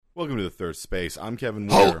Welcome to the Third Space. I'm Kevin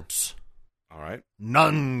Weir. Halt! All right.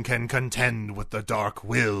 None can contend with the dark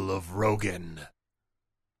will of Rogan.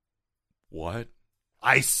 What?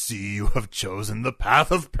 I see you have chosen the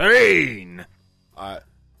path of pain.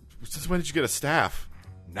 Since when did you get a staff?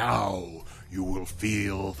 Now you will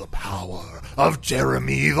feel the power of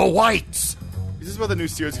Jeremy the White. Is this about the new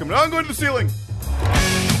series coming? Oh, I'm going to the ceiling.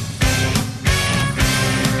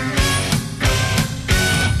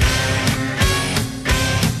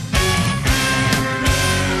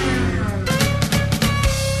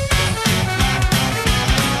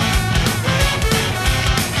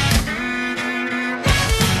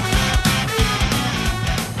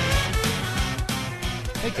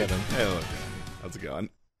 Hey, Kevin. Hey, look. How's it going?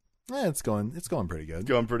 Yeah, it's going pretty good.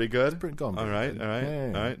 Going pretty good? Going All pretty right, good. all right, Yeah.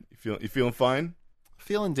 all right. You feeling fine?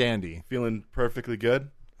 Feeling dandy. Feeling perfectly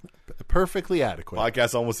good? Perfectly adequate.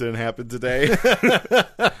 Podcast almost didn't happen today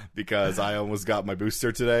because I almost got my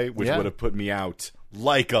booster today, which Yeah. would have put me out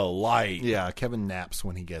like a light. Yeah, Kevin naps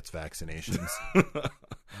when he gets vaccinations.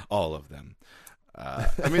 All of them. I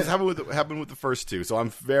mean, it's happened with the first two, so I'm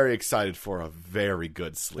very excited for a very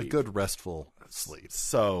good A sleep. good restful sleep.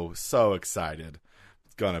 So excited.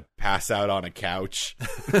 Gonna pass out on a couch.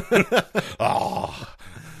 Oh,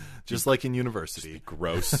 Just like in university.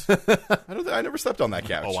 gross. I never slept on that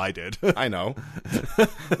couch. Oh, I did. I know.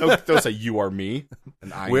 Don't say you are me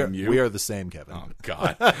and I am you. We are the same, Kevin. Oh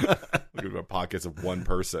God! Look at our pockets of one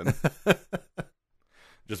person.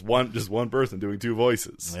 Just one person doing two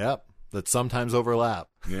voices. Yep. That sometimes overlap.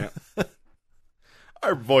 Yeah.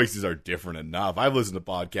 Our voices are different enough. I've listened to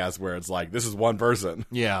podcasts where it's like, this is one person.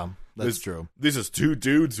 Yeah, that's true. This is two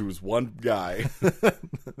dudes who's one guy.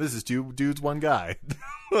 This is two dudes, one guy.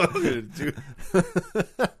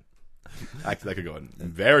 Actually, that could go in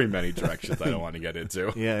very many directions I don't want to get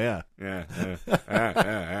into. Yeah.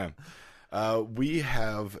 Yeah. We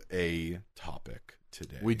have a topic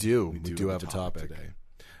today. We do. We do have a topic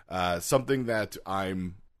today. Something that I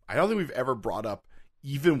don't think we've ever brought up,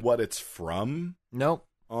 even what it's from. Nope.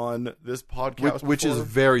 On this podcast, Which is before.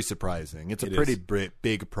 very surprising. It's a It pretty is.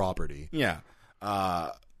 big property. Yeah.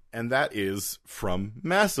 And that is from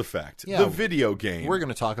Mass Effect, Yeah. the video game. We're going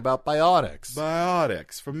to talk about biotics.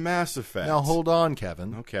 Biotics from Mass Effect. Now, hold on,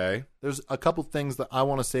 Kevin. Okay. There's a couple things that I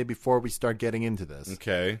want to say before we start getting into this.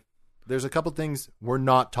 Okay. There's a couple things we're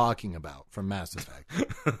not talking about from Mass Effect.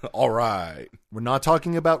 All right. We're not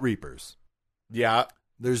talking about Reapers. Yeah.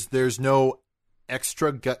 There's no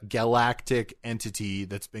extra galactic entity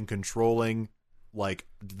that's been controlling like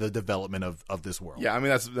the development of this world. Yeah. I mean,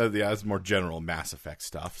 that's more general Mass Effect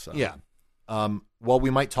stuff. So Yeah. While we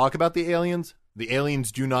might talk about the aliens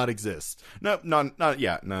do not exist. No.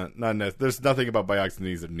 There's nothing about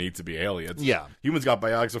biotics that need to be aliens. Yeah. Humans got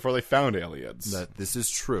biotics before they found aliens. This is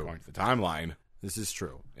true. According to the timeline. This is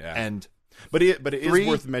true. Yeah. And But it is Three-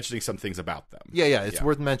 worth mentioning some things about them. yeah, it's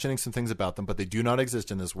worth mentioning some things about them, but they do not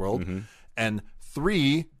exist in this world. Mm-hmm. And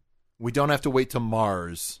 3, we don't have to wait to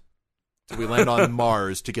Mars till we land on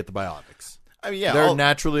Mars to get the biotics. I mean, yeah. They're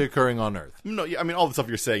naturally occurring on Earth. No, I mean, all the stuff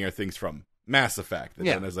you're saying are things from Mass Effect. And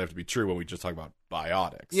Yeah. then doesn't have to be true when we just talk about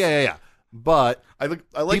biotics. Yeah. But I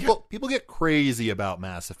like people get crazy about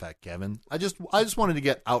Mass Effect, Kevin. I just wanted to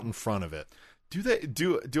get out in front of it.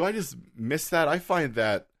 Do I just miss that? I find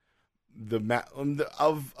that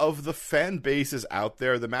of the fan bases out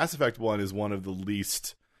there, the Mass Effect one is one of the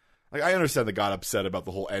least. Like, I understand they got upset about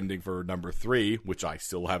the whole ending for number 3, which I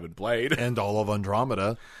still haven't played. And all of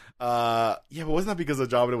Andromeda. Yeah, but wasn't that because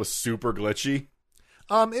Andromeda was super glitchy?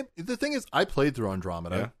 The thing is, I played through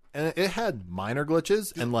Andromeda, Yeah. and it had minor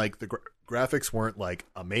glitches, and like the graphics weren't like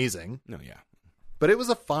amazing, No, yeah, but it was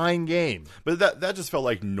a fine game. but that just felt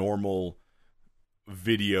like normal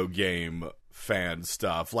video game fan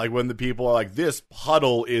stuff. Like when the people are like, "This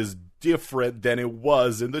puddle is different than it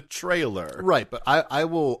was in the trailer." Right, but I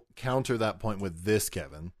will counter that point with this,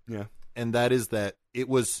 Kevin, Yeah. and that is that it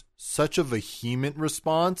was such a vehement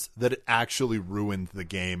response that it actually ruined the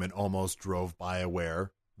game and almost drove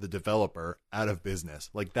BioWare, the developer, out of business.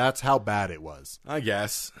 Like, that's how bad it was. I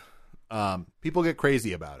guess. People get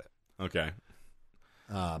crazy about it. Okay.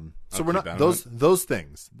 So I'll we're keep not that in those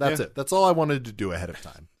things. That's Yeah. it. That's all I wanted to do ahead of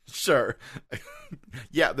time. Sure.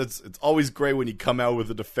 Yeah, it's always great when you come out with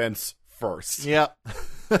a defense first. Yeah.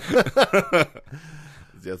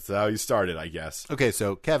 That's how you started, I guess. Okay,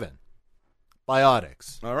 so Kevin,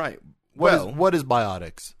 biotics. All right. What is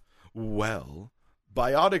biotics? Well,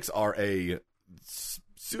 biotics are a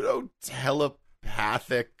pseudo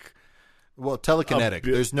telepathic. Well, telekinetic.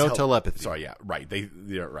 There's no telepathy. Sorry, yeah, right.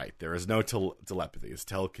 They're right. There is no telepathy. It's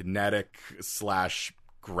telekinetic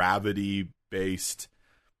 / gravity based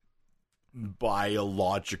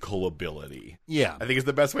biological ability. Yeah. I think is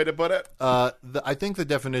the best way to put it. I think the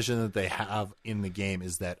definition that they have in the game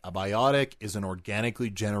is that a biotic is an organically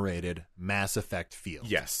generated Mass Effect field.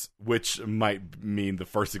 Yes, which might mean the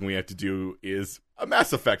first thing we have to do is a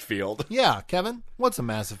Mass Effect field. Yeah, Kevin, what's a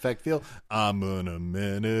Mass Effect field? I'm an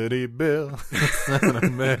amenity bill. An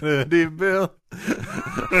amenity bill.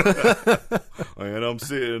 And I'm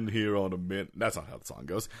sitting here on a mint. That's not how the song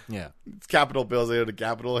goes. Yeah. It's Capitol Bill's at a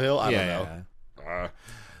Capitol Hill. I don't know. Yeah.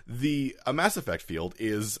 A Mass Effect field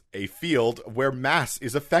is a field where mass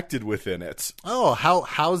is affected within it. Oh,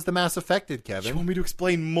 how's the mass affected, Do you Kevin? want me to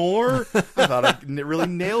explain more? I thought I really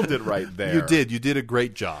nailed it right there. You did. You did a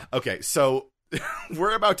great job. Okay, so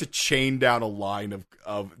we're about to chain down a line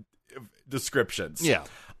of descriptions. Yeah.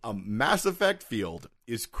 A Mass Effect field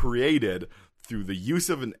is created through the use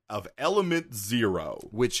of element 0.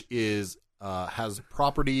 Which is has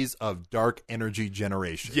properties of dark energy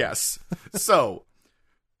generation. Yes. So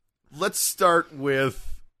let's start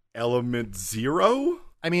with element 0.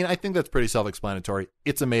 I mean, I think that's pretty self-explanatory.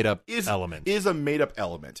 It's a made-up element. Is a made-up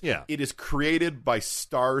element. Yeah. It is created by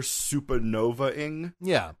star supernovaing.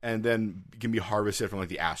 Yeah. And then can be harvested from like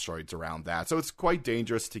the asteroids around that. So it's quite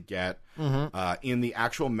dangerous to get. In the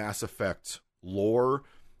actual Mass Effect lore,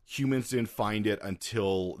 humans didn't find it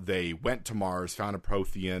until they went to Mars, found a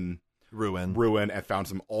Prothean ruin, and found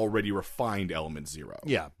some already refined element 0.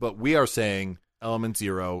 Yeah, but we are saying element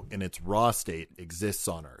 0 in its raw state exists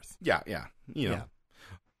on Earth. Yeah. You know. Yeah.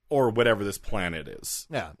 Or whatever this planet is.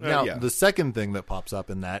 Yeah. Now, yeah. the second thing that pops up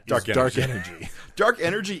in that Dark is energy. dark energy. Dark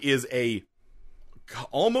energy is a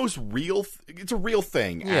almost real. It's a real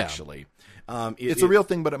thing, Yeah. actually. It's a real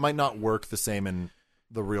thing, but it might not work the same in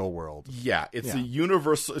the real world. Yeah, it's Yeah. a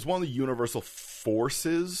universal. It's one of the universal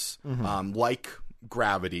forces, like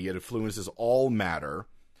gravity. It influences all matter.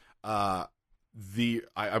 I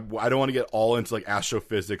don't want to get all into like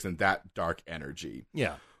astrophysics and that dark energy,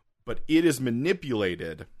 Yeah. but it is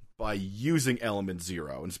manipulated by using element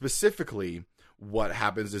 0, and specifically, what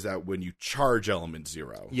happens is that when you charge element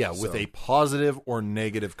 0, Yeah, with a positive or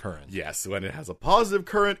negative current. yes, when it has a positive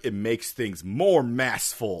current, it makes things more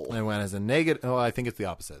massful. And when it has a negative, I think it's the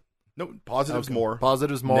opposite. No, positive's Okay. more.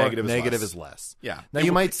 Positive's more, Negative negative is is less. Yeah. Now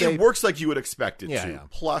you might say it works like you would expect it Yeah, to. yeah.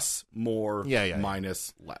 Plus, more, Yeah.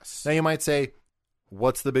 minus, less. Now you might say,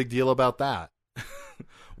 what's the big deal about that?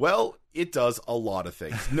 Well, it does a lot of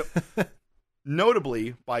things.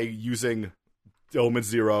 Notably, by using element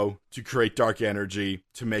 0 to create dark energy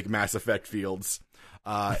to make Mass Effect fields.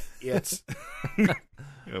 It's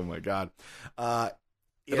oh my god.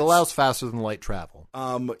 It allows faster than light travel.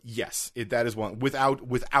 Yes, that is one without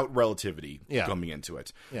relativity coming into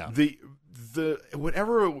it. Yeah. The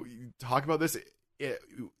whenever we talk about this,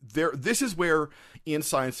 this is where in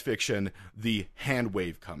science fiction the hand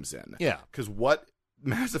wave comes in. Yeah. Because what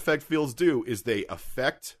Mass Effect fields do is they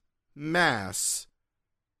affect mass.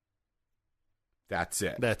 That's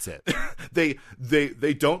it. That's it.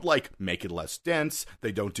 They don't like make it less dense.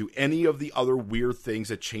 They don't do any of the other weird things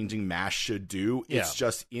that changing mass should do. Yeah. It's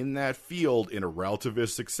just in that field, in a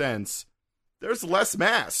relativistic sense, there's less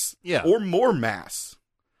mass. Yeah. Or more mass.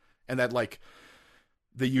 And that like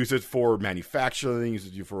they use it for manufacturing, they use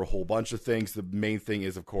it for a whole bunch of things. The main thing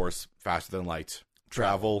is, of course, faster than light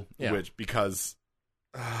travel, Yeah. which because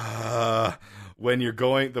when you're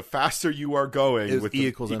going, the faster you are going, It's with E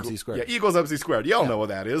equals MC squared. Yeah, E equals MC squared. Y'all know what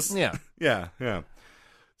that is. Yeah. Yeah.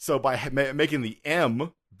 So by making the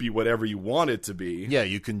M be whatever you want it to be, Yeah,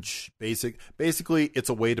 you can basically it's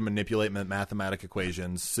a way to manipulate mathematic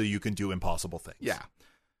equations so you can do impossible things. yeah.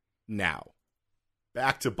 Now,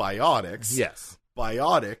 back to biotics. Yes.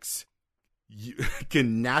 Biotics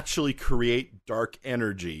can naturally create dark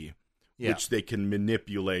energy, Yeah. which they can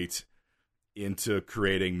manipulate into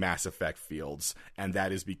creating Mass Effect fields, and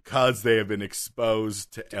that is because they have been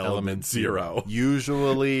exposed to element 0.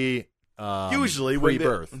 Usually Usually when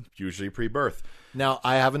pre-birth. Usually pre-birth. Now,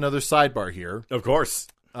 I have another sidebar here. Of course.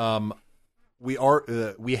 We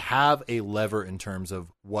have a lever in terms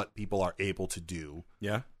of what people are able to do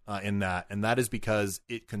Yeah. in that, and that is because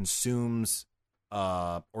it consumes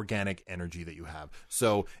organic energy that you have.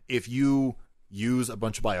 So if you use a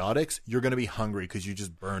bunch of biotics, you're going to be hungry because you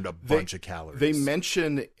just burned a bunch of calories. They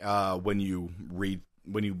mention when you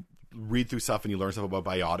read through stuff and you learn stuff about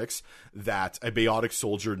biotics that a biotic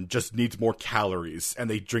soldier just needs more calories, and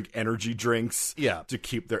they drink energy drinks to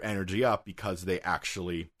keep their energy up because they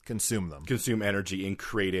actually consume them. consume energy in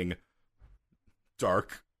creating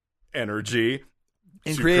dark energy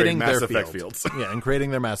In to creating create Mass their Effect field. fields. Yeah, in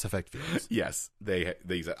creating their Mass Effect fields. Yes, they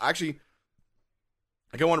use that. Actually,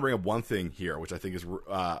 I want to bring up one thing here, which I think is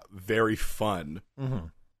very fun. Mm-hmm.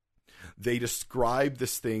 they describe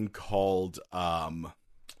this thing called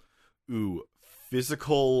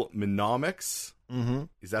physical mnemonics. Mm-hmm.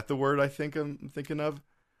 Is that the word I'm thinking of?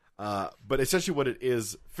 But essentially what it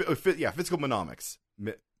is, physical mnemonics.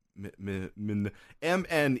 M-N-E-M.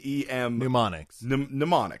 Mnemonics.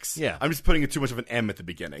 Mnemonics. Yeah. I'm just putting too much of an M at the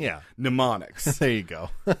beginning. Yeah. Mnemonics. There you go.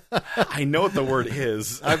 I know what the word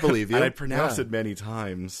is. I believe you. And I pronounce it many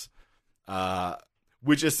times.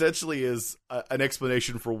 Which essentially is an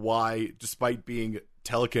explanation for why, despite being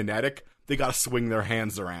telekinetic, they got to swing their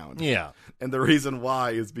hands around. Yeah. And the reason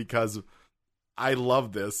why is because I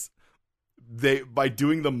love this. By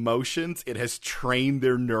doing the motions, it has trained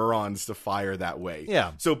their neurons to fire that way.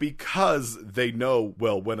 Yeah. So because they know,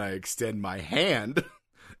 well, when I extend my hand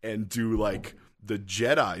and do like the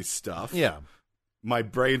Jedi stuff, Yeah. my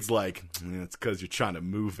brain's like, it's because you're trying to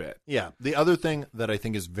move it. Yeah. The other thing that I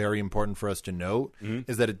think is very important for us to note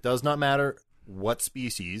is that it does not matter what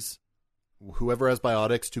species, whoever has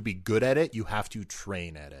biotics, to be good at it, you have to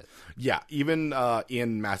train at it. Yeah, even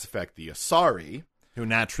in Mass Effect, the Asari, Who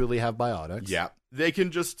naturally have biotics. yeah, they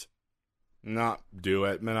can just not do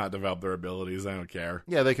it, not develop their abilities. I don't care.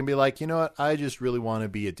 Yeah, they can be like, you know what? I just really want to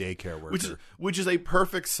be a daycare worker. Which is a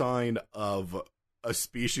perfect sign of a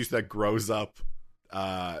species that grows up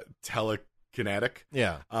telekinetic.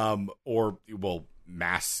 Yeah. Or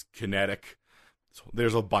mass kinetic. So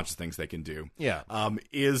there's a bunch of things they can do. Yeah.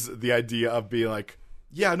 Is the idea of being like,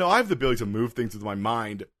 yeah, no, I have the ability to move things with my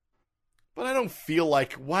mind, but I don't feel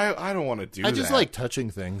like I don't want to do that. I just like touching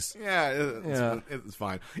things. Yeah, it's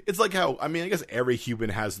fine. It's like how, I guess every human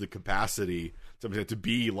has the capacity to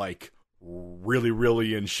be like really,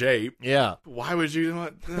 really in shape. Yeah. Why would you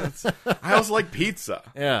want I also like pizza.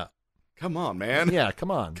 Yeah. Come on, man. Yeah,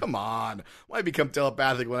 come on. Come on. Why become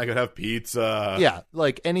telepathic when I could have pizza? Yeah,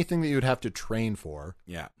 like anything that you would have to train for,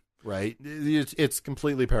 Yeah. right? It's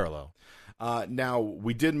completely parallel. Now,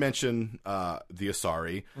 we did mention the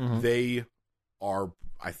Asari. Mhm. They are,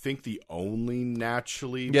 I think, the only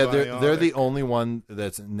naturally Yeah, bionic. they're the only one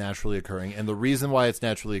that's naturally occurring, and the reason why it's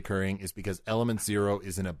naturally occurring is because element 0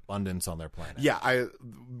 is in abundance on their planet. Yeah, I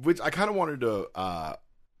kind of wanted to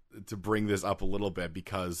bring this up a little bit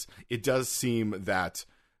because it does seem that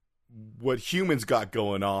what humans got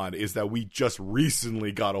going on is that we just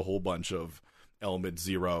recently got a whole bunch of element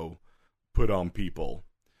 0 put on people.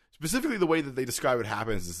 Specifically, the way that they describe it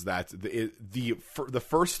happens is that the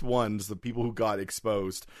first ones, the people who got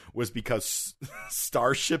exposed, was because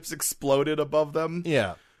starships exploded above them.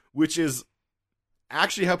 Yeah. Which is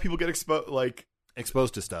actually how people get exposed. Like,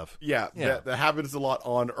 exposed to stuff. Yeah. That happens a lot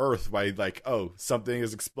on Earth by like, oh, something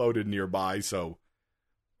has exploded nearby, so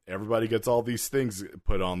everybody gets all these things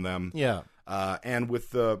put on them. Yeah. And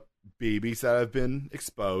with the babies that have been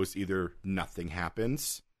exposed, either nothing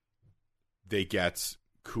happens, they get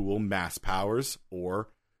cool mass powers, or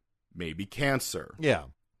maybe cancer. Yeah.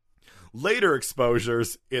 Later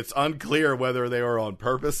exposures, it's unclear whether they were on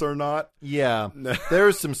purpose or not. Yeah.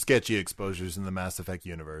 There's some sketchy exposures in the Mass Effect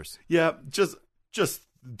universe. Yeah, just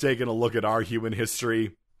taking a look at our human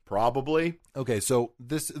history, probably. Okay, so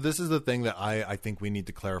this is the thing that I think we need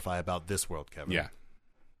to clarify about this world, Kevin. Yeah.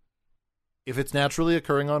 If it's naturally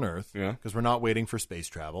occurring on Earth, Yeah. because we're not waiting for space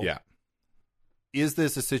travel, Yeah. is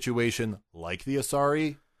this a situation like the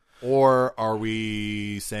Asari, or are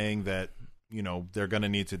we saying that, you know, they're going to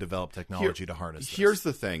need to develop technology to harness this? Here's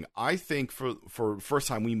the thing. I think for first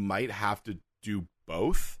time we might have to do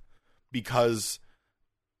both, because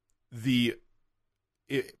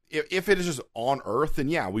if it is just on Earth, then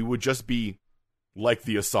yeah, we would just be like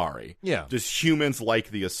the Asari. Yeah. Just humans like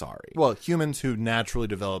the Asari. Well, humans who naturally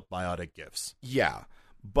develop biotic gifts. Yeah.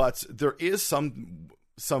 But there is some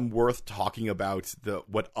worth talking about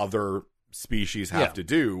what other species have to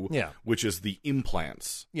do, which is the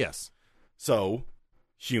implants. Yes. So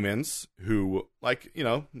humans who, like, you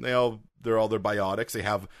know, they're all their biotics. They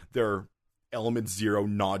have their element 0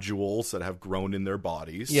 nodules that have grown in their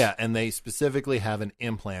bodies. Yeah, and they specifically have an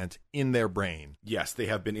implant in their brain. Yes, they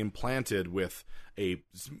have been implanted with a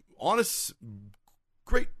honest,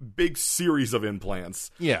 great big series of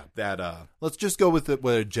implants. Yeah. That let's just go with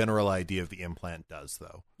what a general idea of the implant does,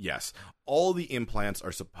 though. Yes. All the implants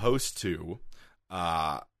are supposed to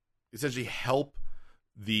essentially help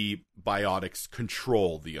the biotics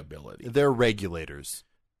control the ability. They're regulators.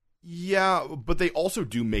 Yeah, but they also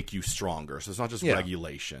do make you stronger, so it's not just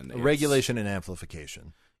regulation. Regulation and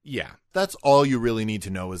amplification. Yeah. That's all you really need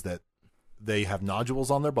to know, is that they have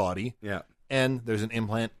nodules on their body. Yeah. And there's an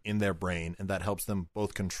implant in their brain, and that helps them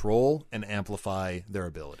both control and amplify their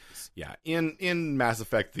abilities. Yeah. In Mass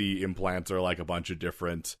Effect, the implants are like a bunch of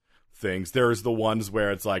different things. There's the ones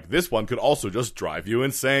where it's like, this one could also just drive you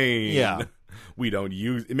insane. Yeah. We don't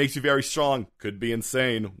use it, makes you very strong, could be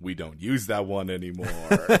insane. We don't use that one anymore.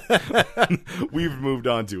 We've moved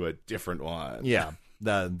on to a different one. Yeah.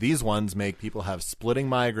 These ones make people have splitting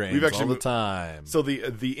migraines all the time. So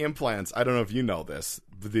the implants, I don't know if you know this,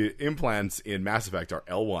 the implants in Mass Effect are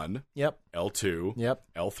L1, Yep. L2, Yep.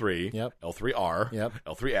 L3, Yep. L3R, Yep.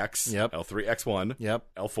 L3X, Yep. L3X1, Yep.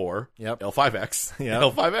 L4, Yep. L5X, Yep.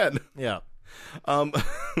 L5N. Yeah.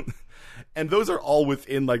 And those are all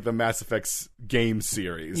within like the Mass Effect's game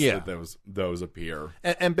series. Yeah. That those appear.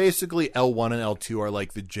 And basically L1 and L2 are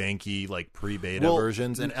like the janky, like pre-beta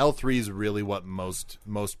versions, and L3 is really what most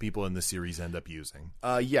people in the series end up using.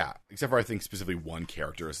 Yeah, except for I think specifically one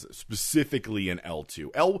character is specifically in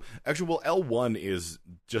L2. L1 is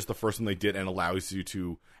just the first one they did and allows you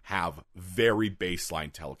to have very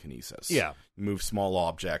baseline telekinesis. Yeah. Move small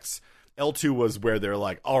objects. L2 was where they're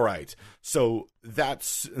like, all right, so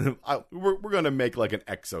that's we're going to make like an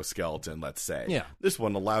exoskeleton, let's say. Yeah. This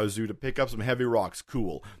one allows you to pick up some heavy rocks.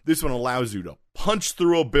 Cool. This one allows you to punch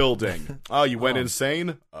through a building. Oh, you went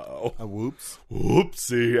insane? Uh-oh. Whoops.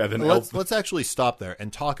 Whoopsie. And then Let's actually stop there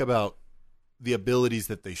and talk about the abilities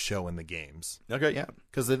that they show in the games. Okay, yeah.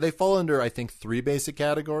 Because they fall under, I think, 3 basic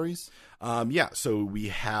categories. Yeah, so we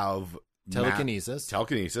have Telekinesis.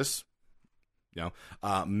 Telekinesis. You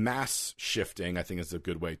know, mass shifting, I think is a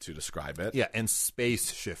good way to describe it. Yeah, and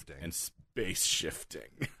space shifting. And space shifting.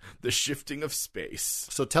 The shifting of space.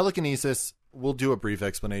 So telekinesis, we'll do a brief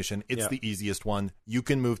explanation. It's the easiest one. You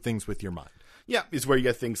can move things with your mind. Yeah, it's where you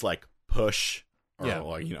get things like push, or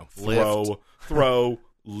throw,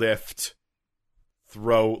 lift,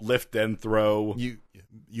 then throw.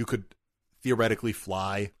 You could theoretically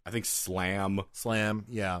fly. I think slam,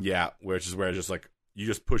 yeah. Yeah, which is where it's just like you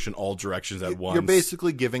just push in all directions at once. You're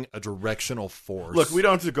basically giving a directional force. Look, we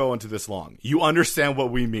don't have to go into this long. You understand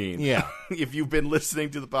what we mean. Yeah. If you've been listening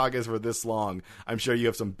to the podcast for this long, I'm sure you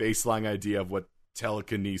have some baseline idea of what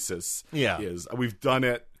telekinesis is. We've done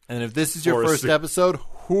it. And if this is your first episode,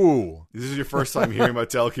 whoo. This is your first time hearing about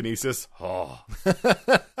telekinesis? Oh.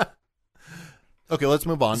 Okay, let's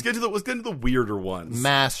move on. Let's get into the weirder ones.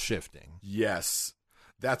 Mass shifting. Yes.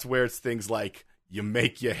 That's where it's things like you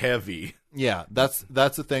make you heavy. Yeah, that's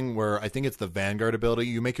the thing where I think it's the Vanguard ability.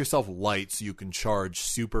 You make yourself light so you can charge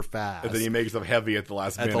super fast. And then you make yourself heavy at the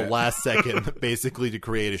last minute. At the last second, basically to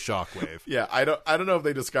create a shockwave. Yeah, I don't know if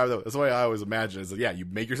they describe that. That's the way I always imagine it. Is that, yeah, you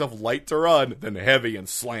make yourself light to run, then heavy and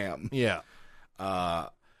slam. Yeah.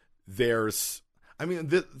 There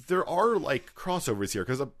are like crossovers here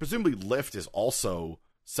because presumably lift is also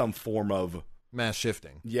some form of mass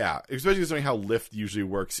shifting. Yeah, especially considering how lift usually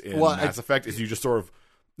works in Mass Effect is you just sort of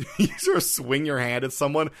swing your hand at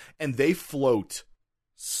someone and they float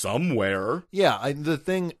somewhere. Yeah, the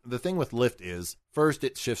thing with lift is first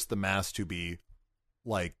it shifts the mass to be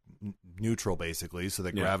like neutral basically, so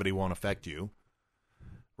that gravity won't affect you.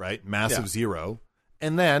 Right? Mass of 0,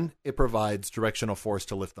 and then it provides directional force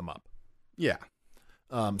to lift them up. Yeah.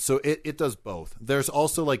 So it does both. There's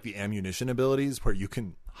also like the ammunition abilities where you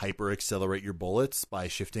can hyper accelerate your bullets by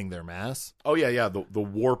shifting their mass. Oh yeah, the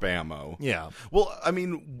warp ammo. Yeah. Well, I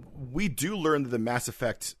mean, we do learn that the Mass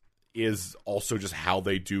Effect is also just how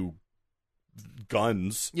they do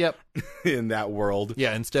guns. Yep. In that world.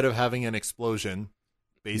 Yeah, instead of having an explosion,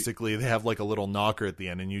 basically they have like a little knocker at the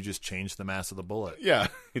end and you just change the mass of the bullet. Yeah.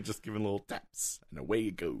 Just giving little taps and away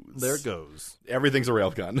it goes. There it goes. Everything's a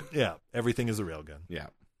railgun. Yeah, everything is a railgun. Yeah.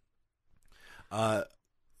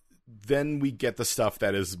 Then we get the stuff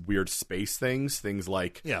that is weird space things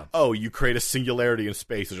like, oh, you create a singularity in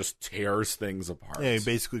space, it just tears things apart. Yeah, you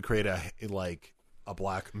basically create a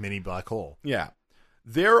mini black hole. Yeah.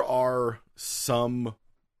 There are some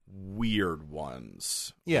weird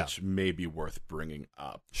ones, which may be worth bringing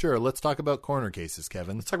up. Sure, let's talk about corner cases,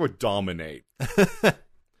 Kevin. Let's talk about Dominate.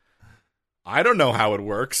 I don't know how it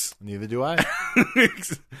works. Neither do I.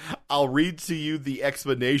 I'll read to you the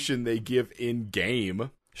explanation they give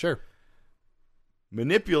in-game. Sure.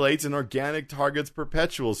 Manipulates an organic target's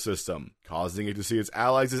perpetual system, causing it to see its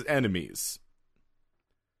allies as enemies.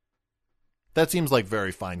 That seems like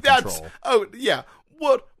very fine control. Oh, yeah.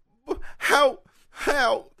 What? How?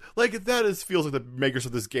 Like, that feels like the makers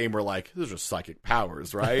of this game were like, those are psychic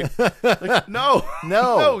powers, right? Like,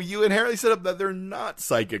 no, you inherently set up that they're not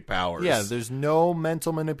psychic powers. Yeah, there's no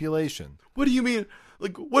mental manipulation. What do you mean?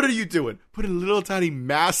 Like, what are you doing? Putting little tiny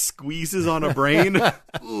mass squeeses on a brain?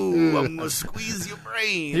 Ooh, I'm gonna squeeze your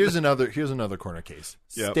brain. Here's another corner case.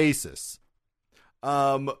 Yep. Stasis.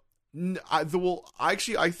 I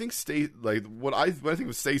think when I think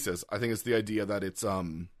of stasis, I think it's the idea that it's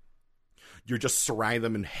you're just surrounding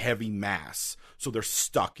them in heavy mass, so they're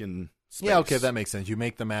stuck in space. Yeah, okay, that makes sense. You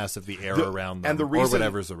make the mass of the air around them, and the reason, or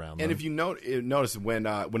whatever's around them. And if you notice when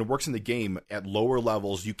it works in the game at lower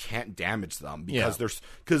levels, you can't damage them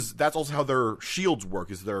because that's also how their shields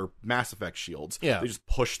work. Is their Mass Effect shields? Yeah, they just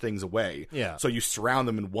push things away. Yeah, so you surround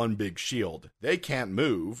them in one big shield. They can't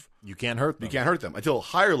move. You can't hurt them. You can't hurt them until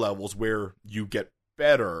higher levels where you get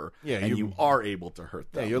better. Yeah, and you are able to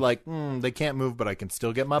hurt them. Yeah, you're like, they can't move, but I can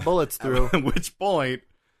still get my bullets through. At which point,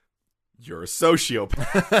 you're a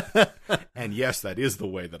sociopath. And yes, that is the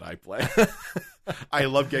way that I play. I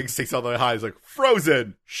love getting stakes all the way high. It's like,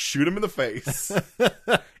 Frozen, shoot him in the face.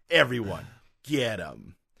 Everyone, get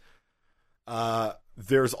him.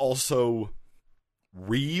 There's also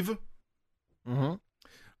Reeve,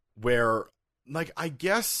 where, like, I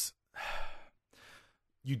guess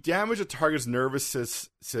you damage a target's nervous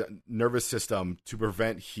system to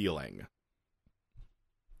prevent healing.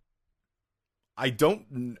 I don't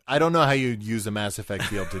know how you'd use a Mass Effect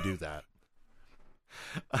field to do that.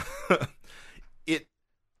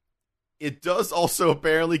 It does also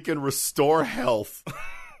apparently can restore health.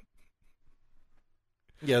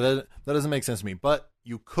 Yeah, that doesn't make sense to me. But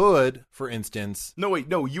you could, for instance... No,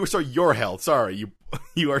 your health. Sorry,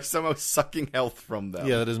 you are somehow sucking health from them.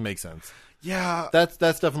 Yeah, that doesn't make sense. Yeah. That's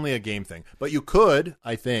definitely a game thing. But you could,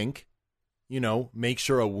 I think, make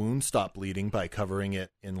sure a wound stop bleeding by covering it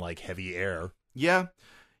in, like, heavy air. Yeah.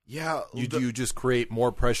 You just create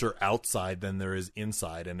more pressure outside than there is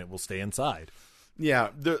inside, and it will stay inside. Yeah,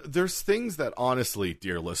 there's things that, honestly,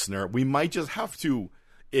 dear listener, we might just have to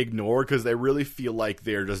ignore because they really feel like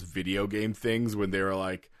they're just video game things when they're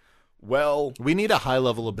like, well... We need a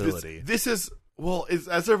high-level ability. This is... Well, as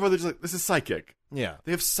everybody just like, this is psychic. Yeah.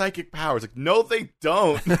 They have psychic powers. Like, no, they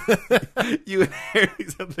don't. You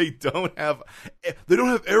inherit that they don't have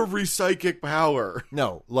every psychic power.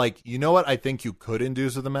 No, like, you know what I think you could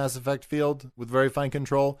induce with the Mass Effect field with very fine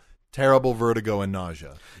control? Terrible vertigo and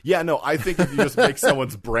nausea. Yeah, no, I think if you just make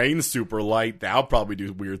someone's brain super light, that'll probably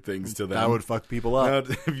do weird things to them. That would fuck people up.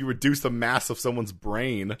 If you reduce the mass of someone's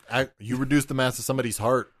brain. You reduce the mass of somebody's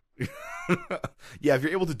heart. Yeah, if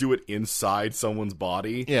you're able to do it inside someone's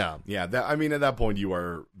body. Yeah. At that point, you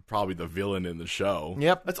are probably the villain in the show.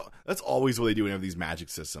 Yep. That's always what they do in these magic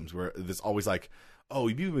systems, where there's always like, oh,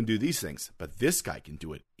 you even do these things, but this guy can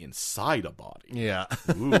do it inside a body. Yeah.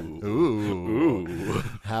 Ooh. Ooh.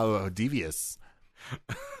 How devious.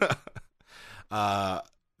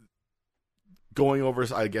 Going over,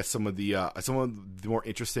 I guess, some of the more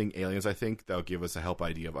interesting aliens, I think, that'll give us a help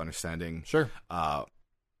idea of understanding. Sure.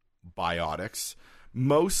 Biotics.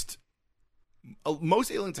 Most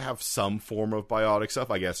aliens have some form of biotic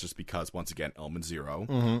stuff, I guess, just because, once again, element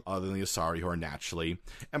 0, other than the Asari, who are naturally,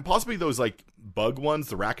 and possibly those, like, bug ones,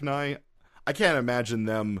 the Rachni. I can't imagine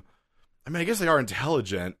them. I mean, I guess they are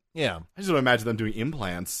intelligent. Yeah. I just don't imagine them doing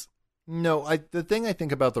implants. No, the thing I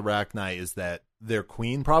think about the Rachni is that their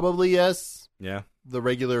queen probably, yes. Yeah. The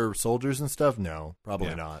regular soldiers and stuff, no,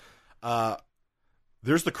 probably not.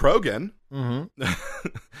 There's the Krogan. Mm-hmm.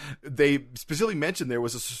 They specifically mentioned there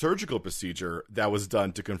was a surgical procedure that was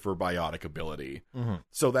done to confer biotic ability. Mm-hmm.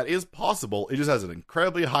 So that is possible. It just has an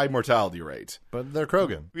incredibly high mortality rate. But they're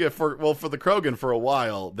Krogan. Yeah, for the Krogan, for a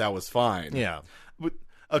while, that was fine. Yeah. But,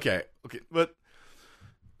 okay, but...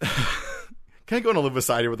 Can I go on a live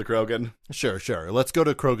aside here with the Krogan? Sure. Let's go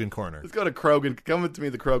to Krogan Corner. Let's go to Krogan. Come with me,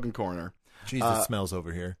 the Krogan Corner. Jesus, it smells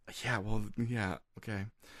over here. Yeah, okay.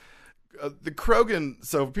 The Krogan,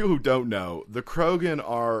 so for people who don't know, the Krogan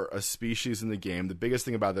are a species in the game. The biggest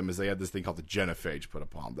thing about them is they had this thing called the genophage put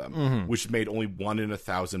upon them, which made only 1 in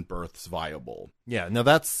 1,000 births viable. Yeah, now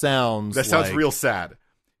that sounds real sad.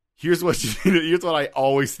 Here's what I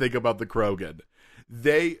always think about the Krogan.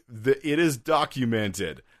 It is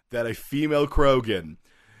documented that a female Krogan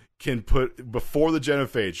can before the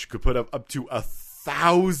genophage, could put up to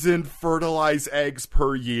 1,000 fertilized eggs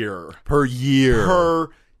per year. Per year.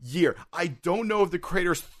 I don't know if the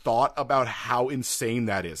creators thought about how insane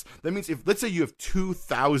that is. That means if, let's say you have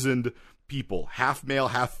 2,000 people, half male,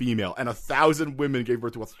 half female, and 1,000 women gave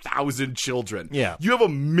birth to 1,000 children. Yeah. You have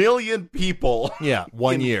 1 million people. Yeah,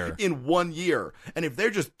 1 year. In 1 year. And if they're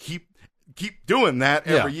just keep doing that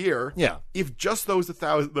every year. Yeah. If just those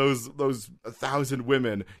 1,000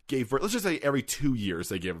 women gave birth, let's just say every 2 years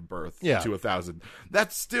they give birth to 1,000.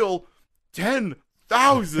 That's still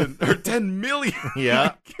 10,000 or 10 million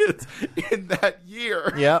kids in that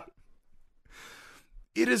year. Yeah.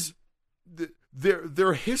 It is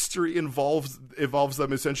their history involves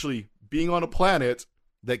them essentially being on a planet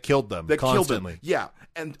that killed them that constantly. killed them. Yeah,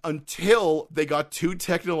 and until they got too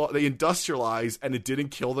they industrialized, and it didn't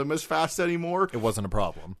kill them as fast anymore. It wasn't a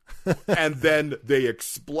problem. And then they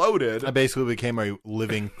exploded. I basically became a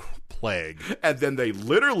living plague. And then they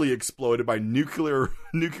literally exploded by nuclear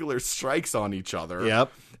strikes on each other.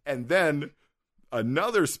 Yep. And then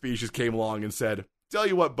another species came along and said, "Tell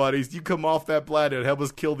you what, buddies, you come off that planet and help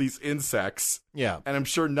us kill these insects. Yeah. And I'm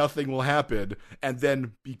sure nothing will happen." And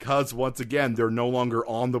then, because once again they're no longer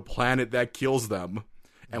on the planet that kills them,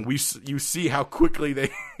 and you see how quickly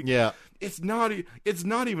they. Yeah. It's not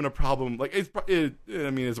even a problem. Like it's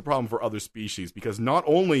a problem for other species, because not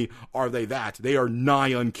only are they are nigh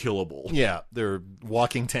unkillable. Yeah, they're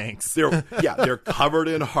walking tanks. They're covered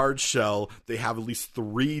in hard shell. They have at least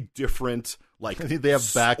 3 different they have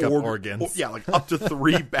backup organs. Like up to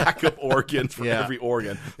 3 backup organs for every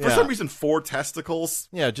organ. For some reason, 4 testicles.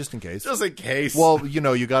 Yeah, just in case. Just in case. Well,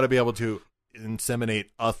 you got to be able to inseminate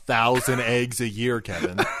 1,000 eggs a year,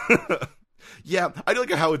 Kevin. Yeah, I do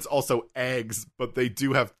like how it's also eggs, but they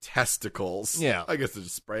do have testicles. Yeah. I guess they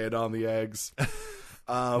just spray it on the eggs.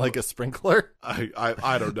 Like a sprinkler? I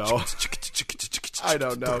don't know. I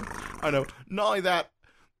don't know. I know. Not only that,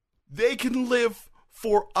 they can live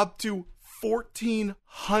for up to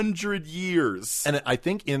 1,400 years. And I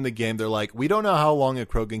think in the game, they're like, we don't know how long a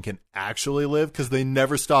Krogan can actually live because they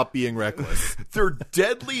never stop being reckless. They're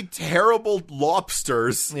deadly, terrible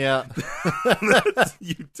lobsters. Yeah.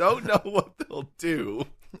 You don't know what they'll do.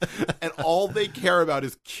 And all they care about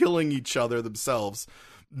is killing each other themselves.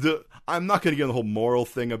 I'm not going to get the whole moral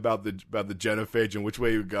thing about the genophage and which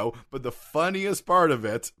way you go, but the funniest part of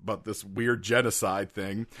it, about this weird genocide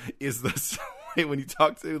thing, is this. When you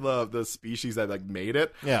talk to the species that made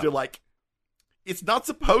it, they're like, it's not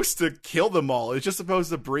supposed to kill them all. It's just supposed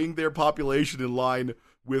to bring their population in line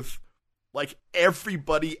with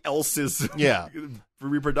everybody else's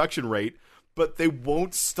reproduction rate, but they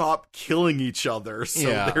won't stop killing each other, so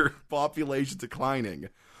their population's declining.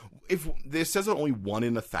 If this says that only 1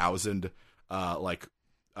 in 1,000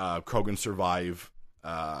 Krogan survive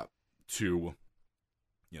to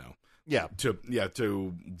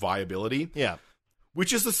viability. Yeah.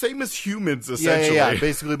 Which is the same as humans, essentially. Yeah.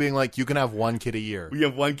 Basically being like, you can have 1 kid a year. We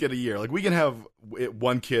have 1 kid a year. We can have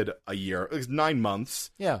 1 kid a year. It's 9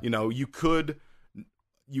 months. Yeah. You could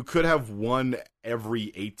have 1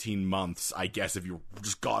 every 18 months, I guess, if you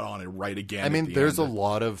just got on it right again. I mean, there's a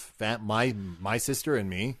lot of my sister and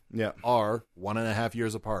me are 1.5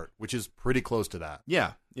 years apart, which is pretty close to that.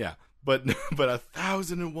 Yeah. But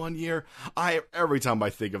 1,001 year, every time I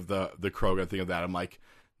think of the Krogan, I think of that. I'm like,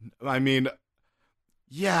 I mean,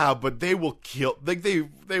 yeah, but they will kill. They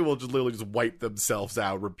will just literally just wipe themselves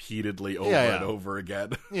out repeatedly over and over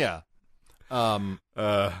again. Yeah. That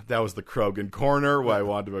was the Krogan corner. What I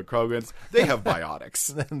wanted about Krogans. They have biotics.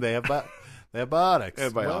 They have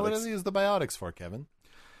biotics. Well, what do they use the biotics for, Kevin?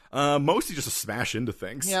 Mostly just to smash into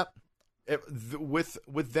things. Yep.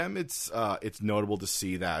 With them, it's notable to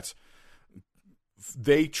see that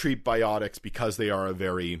they treat biotics, because they are a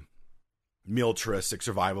very militaristic,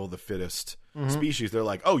 survival of the fittest species. They're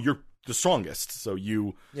like, oh, you're the strongest, so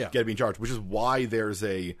you get to be in charge. Which is why there's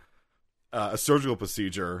a surgical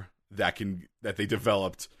procedure that they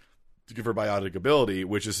developed to give her biotic ability,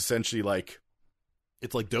 which is essentially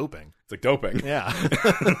it's like doping. It's like doping. Yeah.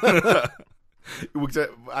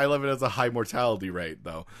 I love it as a high mortality rate,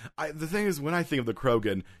 though. The thing is, when I think of the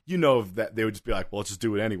Krogan, that they would just be like, well, let's just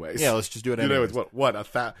do it anyways. Yeah, let's just do it anyways. What?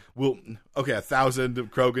 1,000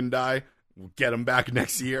 Krogan die. We'll get them back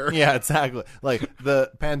next year. Yeah, exactly.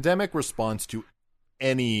 The pandemic response to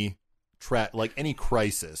any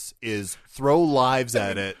crisis is throw lives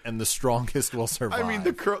at it, and the strongest will survive. I mean,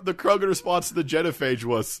 the Krogan response to the genophage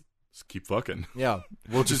was, just keep fucking. Yeah,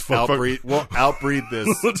 we'll just outbreed. We'll outbreed this.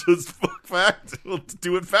 We'll just fuck fact. We'll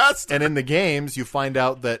do it fast. And in the games, you find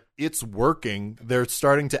out that it's working. They're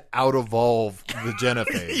starting to out-evolve the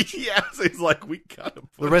genophage. Yeah, so it's like, we gotta.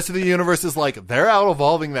 The rest of the universe is like, they're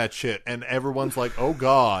out-evolving that shit, and everyone's like, oh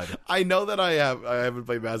god. I know that I haven't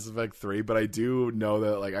played Mass Effect 3, but I do know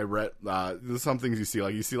that I read there's some things you see oh,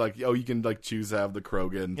 you can choose to have the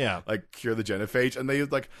Krogan cure the genophage, and they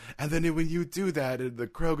and then when you do that, and the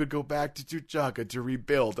Krogan go back to Tuchanka to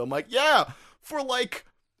rebuild. I'm like, yeah, for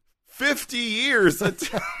 50 years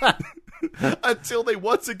until they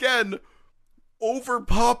once again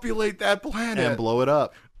overpopulate that planet and blow it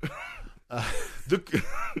up.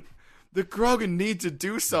 The Krogan need to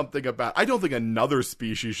do something about. I don't think another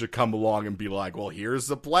species should come along and be like, well, here's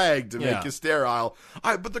the plague to make you sterile.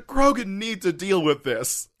 But the Krogan need to deal with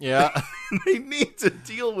this. Yeah. They need to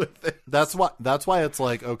deal with it. That's why it's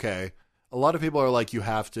like, okay, a lot of people are like, you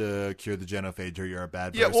have to cure the genophage or you're a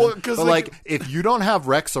bad person. Yeah, well, 'cause, but like- if you don't have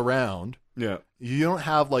Rex around, Yeah. you don't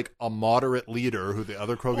have like a moderate leader who the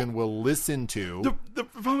other Krogan will listen to. The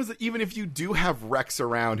problem is that even if you do have Rex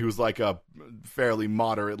around, who's like a fairly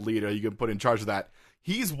moderate leader, you can put in charge of that.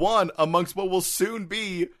 He's one amongst what will soon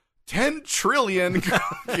be 10 trillion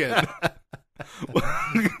Krogan.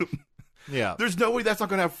 Yeah. There's no way that's not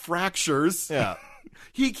going to have fractures. Yeah.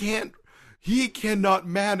 He cannot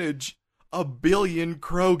manage 1 billion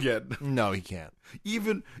Krogan. No, he can't.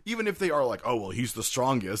 Even if they are like, oh, well, he's the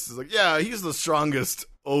strongest. It's like, yeah, he's the strongest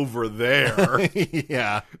over there.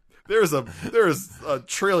 Yeah. There's a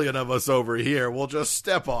trillion of us over here. We'll just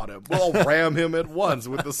step on him. We'll ram him at once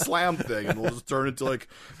with the slam thing, and we'll just turn into like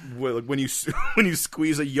when you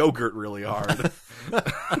squeeze a yogurt really hard.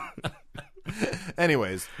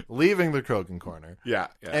 Anyways, leaving the Krogan corner. Yeah.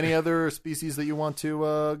 Any other species that you want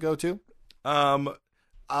to go to?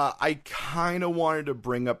 I kind of wanted to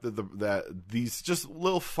bring up these just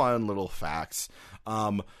fun little facts.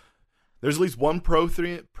 There's at least one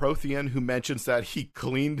Prothean who mentions that he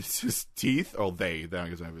cleaned his teeth. Oh, they. I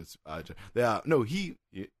guess it's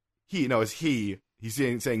he. He's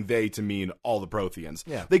saying they to mean all the Protheans.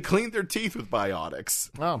 Yeah. They cleaned their teeth with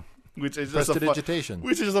biotics, Oh, which is just prestidigitation.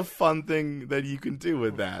 which is a fun thing that you can do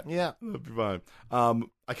with that. Yeah. That'd be fun.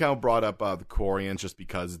 I kind of brought up the Quarians just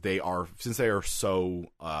because they are so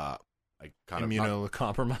like kind of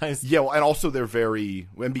Immunocompromised. yeah, well, and also they're very,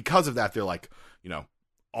 and because of that, they're like,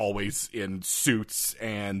 always in suits,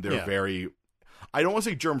 and they're very, I don't want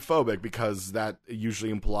to say germ-phobic because that usually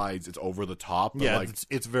implies it's over the top. But Yeah, like,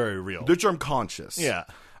 it's very real. they're germ-conscious. Yeah.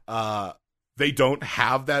 They don't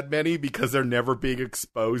have that many because they're never being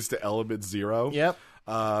exposed to element 0. Yep.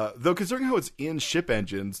 Though considering how it's in ship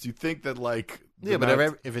engines, do you think that like... Yeah,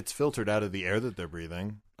 but if it's filtered out of the air that they're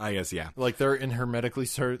breathing, I guess, yeah. like they're in hermetically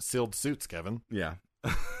sealed suits, Kevin. Yeah.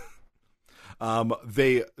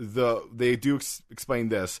 They do explain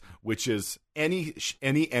this, which is any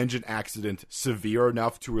engine accident severe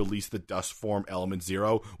enough to release the dust form element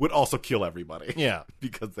 0 would also kill everybody. Yeah.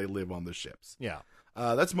 Because they live on the ships. Yeah.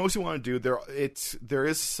 That's mostly what I want to do. There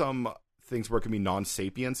is some things where it can be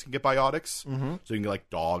non-sapiens can get biotics. Mm-hmm. So you can get like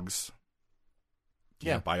dogs.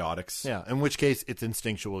 Yeah. Biotics. Yeah. In which case, it's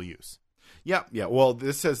instinctual use. Yeah. Well,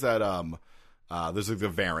 this says that there's like the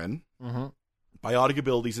Varen. Mm-hmm. Biotic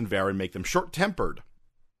abilities in Varen make them short-tempered.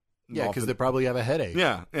 Yeah, because they probably have a headache.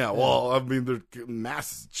 Yeah. Well, I mean, their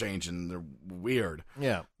mass is changing. They're weird.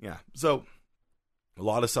 Yeah. So a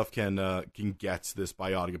lot of stuff can get this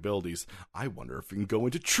biotic abilities. I wonder if it can go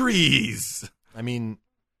into trees. I mean,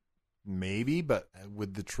 maybe, but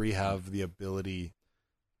would the tree have the ability?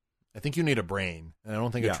 I think you need a brain, and I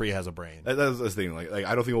don't think a tree has a brain. That's the thing. Like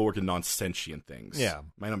I don't think it'll work in non-sentient things. Yeah.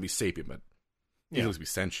 Might not be sapient, but it will be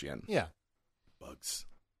sentient. Yeah. Bugs.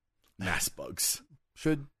 Mass bugs.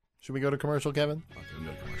 Should we go to commercial, Kevin? Okay, we can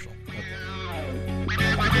go to commercial.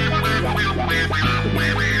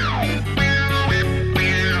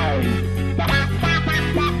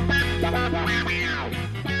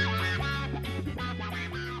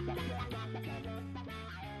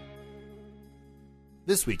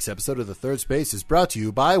 This week's episode of The Third Space is brought to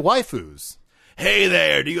you by Waifus. Hey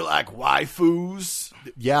there, do you like waifus?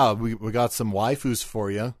 Yeah, we got some waifus for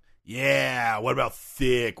you. Yeah, what about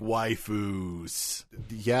thick waifus?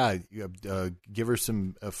 Yeah, give her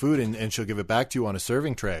some food and she'll give it back to you on a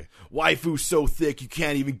serving tray. Waifus so thick you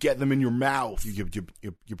can't even get them in your mouth.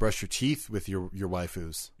 You brush your teeth with your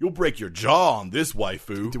waifus. You'll break your jaw on this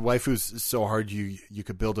waifu. The waifus so hard you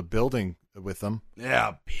could build a building with them.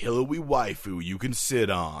 Yeah, pillowy waifu you can sit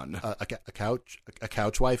on. A couch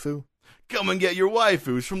waifu. Come and get your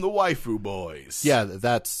waifus from the Waifu Boys. Yeah,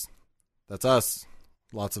 that's us.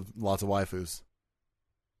 Lots of waifus.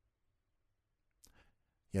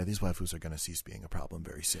 Yeah, these waifus are going to cease being a problem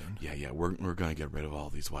very soon. Yeah, we're going to get rid of all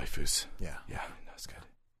these waifus. Yeah, that's good.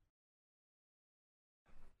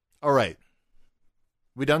 All right,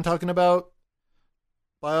 we done talking about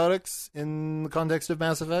biotics in the context of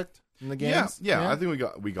Mass Effect in the games? Yeah. I think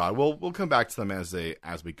we got. We'll come back to them as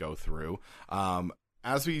we go through.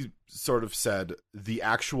 As we sort of said, the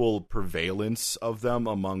actual prevalence of them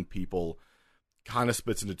among people kind of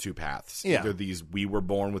splits into two paths. Yeah. Either these we were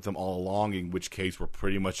born with them all along, in which case we'll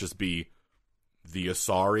pretty much just be the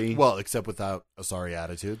Asari. Well, except without Asari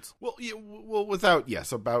attitudes. Well, without,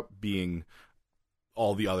 yes, about being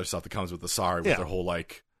all the other stuff that comes with Asari, with their whole,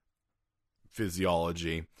 like,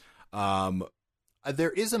 physiology.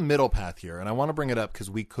 There is a middle path here, and I want to bring it up because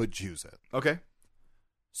we could choose it. Okay.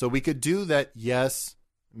 So we could do that, yes,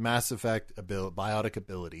 Mass Effect biotic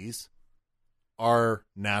abilities are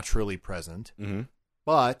naturally present, Mm-hmm.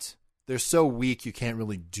 but they're so weak you can't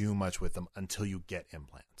really do much with them until you get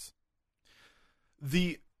implants.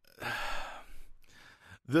 The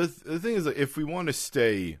thing is that if we want to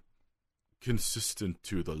stay consistent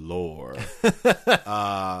to the lore,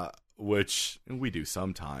 which we do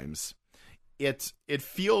sometimes, it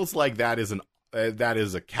feels like that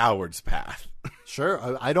is a coward's path.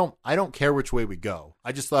 Sure, I don't care which way we go.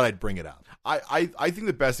 I just thought I'd bring it up. I think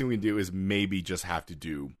the best thing we can do is maybe just have to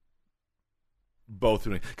do both,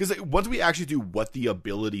 because once we actually do what the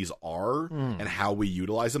abilities are and how we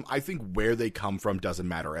utilize them, I think where they come from doesn't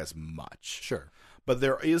matter as much. Sure, but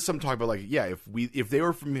there is some talk about, like, yeah, if they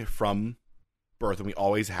were from birth and we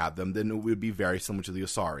always had them, then it would be very similar to the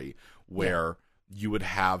Asari, where you would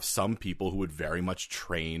have some people who would very much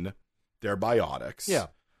train their biotics. Yeah.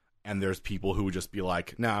 And there's people who would just be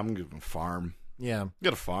like, nah, I'm going to farm. Yeah. Got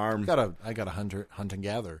to farm. I got to hunt and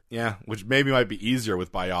gather. Yeah, which maybe might be easier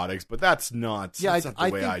with biotics, but that's not, that's not the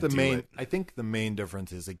way I do it. I think the main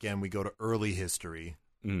difference is, again, we go to early history,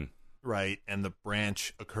 right? And the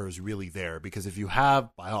branch occurs really there, because if you have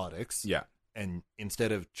biotics, and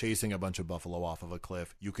instead of chasing a bunch of buffalo off of a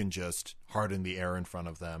cliff, you can just harden the air in front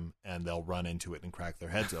of them, and they'll run into it and crack their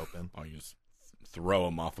heads open. Oh, you just throw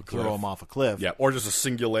them off a cliff. Throw them off a cliff. Yeah, or just a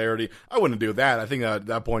singularity. I wouldn't do that. I think at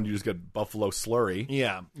that point you just get buffalo slurry.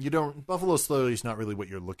 Yeah, you don't. Buffalo slurry is not really what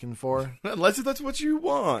you're looking for, unless that's what you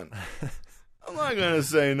want. I'm not gonna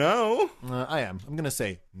say no. I am. I'm gonna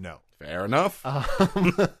say no. Fair enough.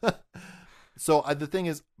 So the thing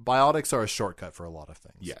is, biotics are a shortcut for a lot of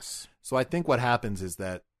things. Yes. So I think what happens is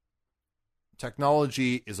that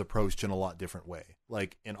technology is approached in a lot different way.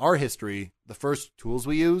 Like in our history, the first tools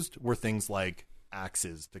we used were things like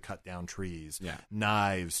axes to cut down trees,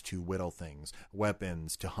 knives to whittle things,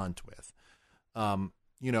 weapons to hunt with. I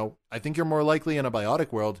think you're more likely in a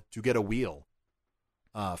biotic world to get a wheel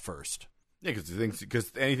first. Yeah,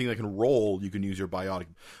 because anything that can roll, you can use your biotic.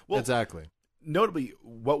 Well, exactly. Notably,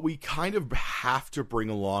 what we kind of have to bring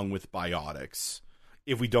along with biotics,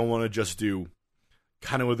 if we don't want to just do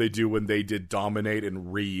kind of what they do when they did Dominate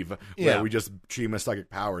and Reeve, where we just treat them as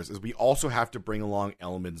psychic powers, is we also have to bring along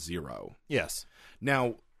Element Zero. Yes.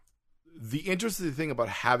 Now, the interesting thing about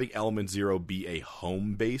having Element Zero be a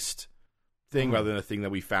home-based thing rather than a thing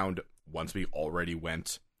that we found once we already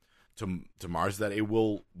went to Mars, that it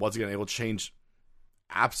will, once again, it will change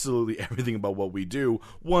absolutely everything about what we do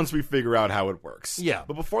once we figure out how it works. Yeah.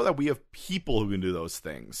 But before that, we have people who can do those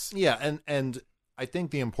things. Yeah, and I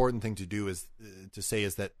think the important thing to do is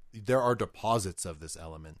that there are deposits of this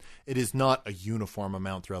element. It is not a uniform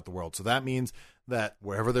amount throughout the world. So that means that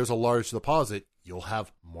wherever there's a large deposit, you'll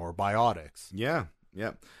have more biotics. Yeah.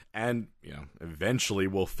 And, eventually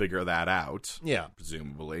we'll figure that out. Yeah.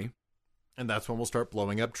 Presumably. And that's when we'll start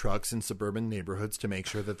blowing up trucks in suburban neighborhoods to make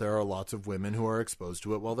sure that there are lots of women who are exposed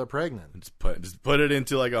to it while they're pregnant. Just put it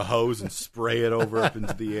into like a hose and spray it over up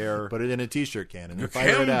into the air. Put it in a t-shirt can and the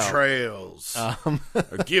fire it out. Chemtrails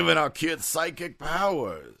are giving our kids psychic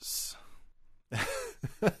powers.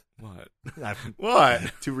 What? What?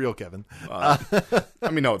 Too real, Kevin. No,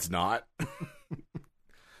 it's not.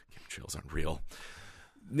 Chemtrails aren't real.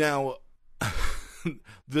 Now,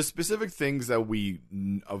 the specific things that we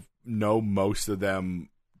know most of them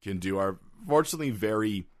can do are fortunately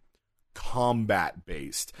very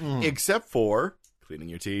combat-based, except for cleaning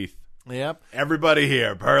your teeth. Yep. Everybody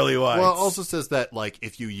here, pearly whites. Well, it also says that, like,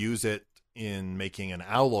 if you use it in making an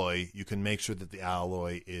alloy, you can make sure that the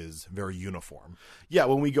alloy is very uniform. Yeah,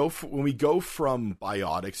 when we go from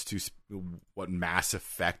biotics to what mass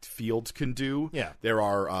effect fields can do, there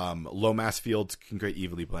are low mass fields can create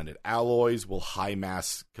evenly blended alloys, while high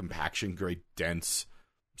mass compaction create dense,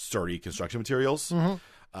 sturdy construction materials.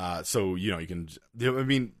 So you can. I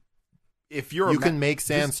mean, if you can make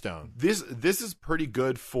sandstone. This is pretty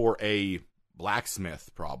good for a blacksmith,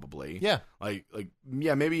 probably. Yeah.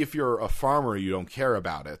 Maybe if you're a farmer, you don't care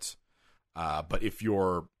about it. But if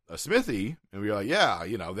you're a smithy, and we're like,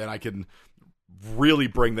 then I can really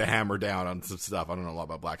bring the hammer down on some stuff. I don't know a lot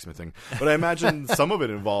about blacksmithing, but I imagine some of it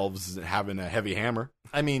involves having a heavy hammer.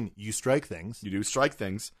 I mean, you strike things. You do strike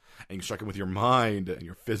things, and you strike them with your mind and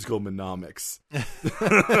your physical mnemonics. At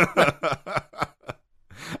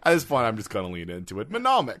this point, I'm just going to lean into it.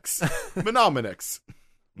 Mnemonics. Mnemonics.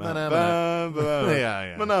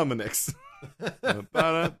 Mnemonics.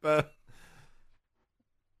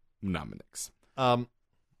 Mnemonics.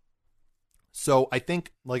 So I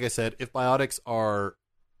think, like I said, if biotics are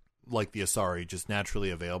like the Asari, just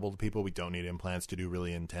naturally available to people, we don't need implants to do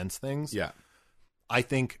really intense things. Yeah. I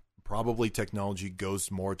think probably technology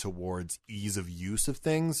goes more towards ease of use of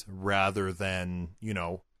things rather than,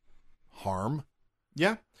 harm.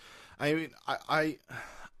 Yeah. I mean,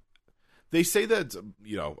 They say that,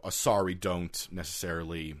 Asari don't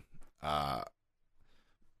necessarily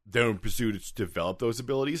they don't pursue to develop those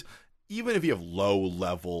abilities. Even if you have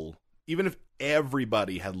even if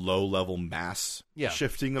everybody had low-level mass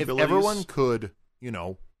shifting abilities. If everyone could,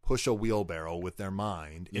 push a wheelbarrow with their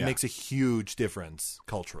mind, it makes a huge difference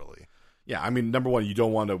culturally. Yeah, I mean, number one, you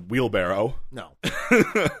don't want a wheelbarrow. No.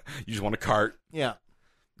 You just want a cart. Yeah.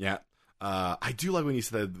 Yeah. I do like when you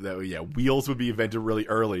said that wheels would be invented really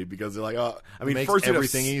early because they're like, it makes first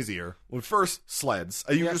everything easier. Well, first, sleds.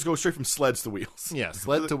 You can just go straight from sleds to wheels. Yeah,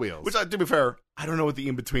 sled to wheels. Which, to be fair, I don't know what the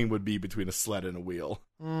in-between would be between a sled and a wheel.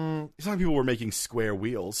 It's not like people were making square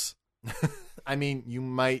wheels. I mean, you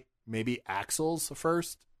might maybe axles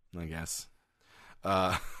first. I guess.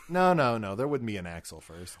 No. There wouldn't be an axle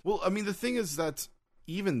first. Well, I mean, the thing is that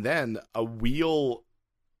even then, a wheel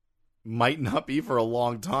might not be for a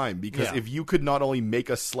long time because if you could not only make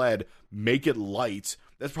a sled, make it light,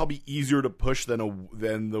 that's probably easier to push than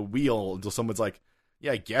the wheel until someone's like,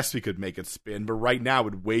 yeah, I guess we could make it spin, but right now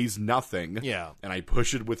it weighs nothing. Yeah. And I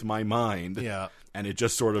push it with my mind. Yeah. And it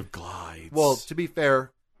just sort of glides. Well, to be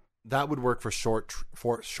fair, that would work for short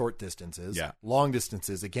distances. Yeah. Long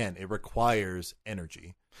distances, again, it requires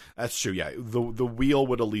energy. That's true, yeah. The wheel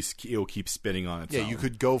would at least keep spinning on its own. Yeah, you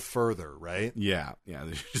could go further, right? Yeah.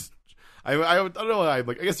 I don't know. I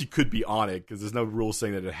guess you could be on it because there's no rule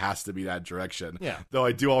saying that it has to be that direction. Yeah. Though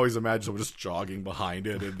I do always imagine someone just jogging behind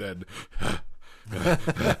it and then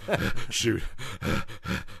shoot.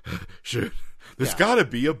 There's got to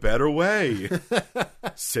be a better way.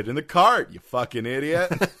 Sit in the cart, you fucking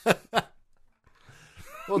idiot.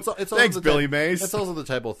 Well, it's thanks, Billy Mays. That's also the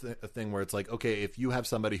type of thing where it's like, okay, if you have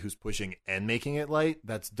somebody who's pushing and making it light,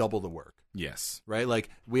 that's double the work. Yes. Right? Like,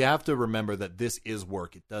 we have to remember that this is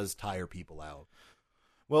work. It does tire people out.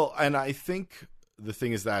 Well, and I think the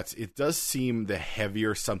thing is that it does seem the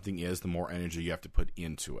heavier something is, the more energy you have to put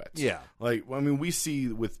into it. Yeah. Like, I mean, we see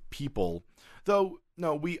with people, though,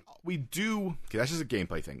 no, we do, okay, that's just a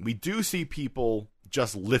gameplay thing. We do see people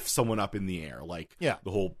just lift someone up in the air, like the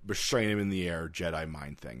whole restrain him in the air Jedi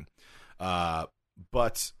mind thing.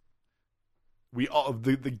 But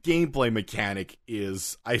the gameplay mechanic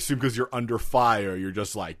is, I assume, because you're under fire, you're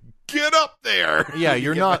just like, get up there. Yeah,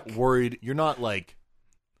 you're not worried. You're not like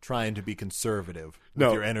trying to be conservative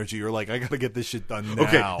with your energy. You're like, I gotta get this shit done now.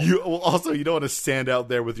 Okay. Also, you don't want to stand out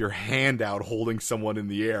there with your hand out holding someone in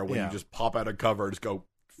the air when you just pop out of cover and just go,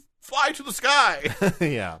 fly to the sky.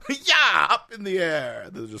 Yeah, up in the air.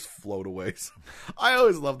 They'll just float away. I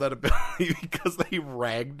always love that ability because they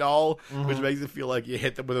ragdoll, which makes it feel like you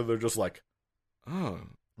hit them with it. They're just like, oh,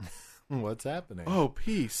 what's happening? Oh,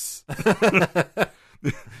 peace.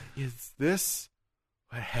 Is this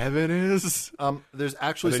what heaven is? There's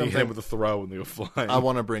actually something. You hit them with a throw and they go flying. I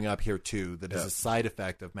want to bring up here too that is a side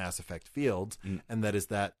effect of Mass Effect Fields, and that is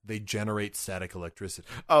that they generate static electricity.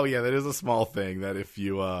 Oh yeah, that is a small thing that if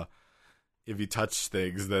you touch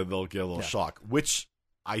things, then they'll get a little shock. Which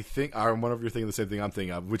I think, I wonder if you're thinking the same thing I'm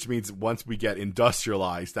thinking of. Which means once we get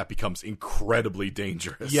industrialized, that becomes incredibly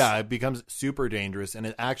dangerous. Yeah, it becomes super dangerous,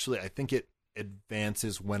 and I think it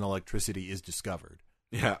advances when electricity is discovered.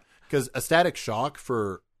 Yeah. Because a static shock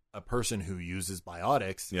for a person who uses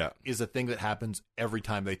biotics is a thing that happens every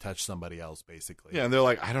time they touch somebody else, basically. Yeah, and they're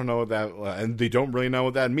like, I don't know what that... and they don't really know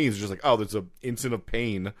what that means. It's just like, oh, there's an instant of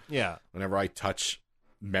pain whenever I touch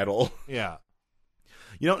metal. Yeah.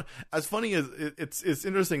 You know, as funny as... It's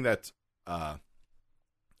interesting that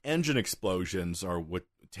engine explosions are what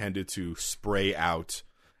tended to spray out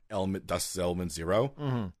Dust Element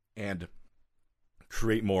Zero and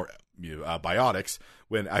create more... biotics,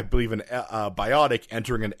 when I believe an biotic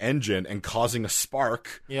entering an engine and causing a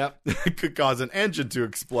spark could cause an engine to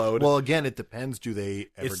explode. Well, again, it depends. Do they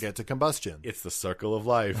ever get to combustion? It's the circle of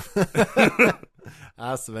life.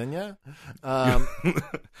 Svenja?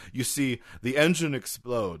 You see, the engine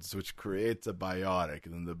explodes, which creates a biotic,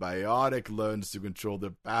 and then the biotic learns to control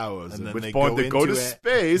their powers, at which point they go to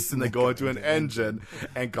space, and they go into an engine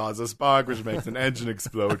and cause a spark, which makes an engine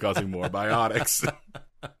explode, causing more biotics.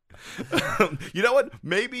 You know what?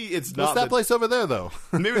 Maybe it's not. What's that place over there, though?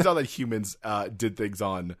 Maybe it's not that humans did things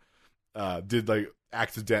did like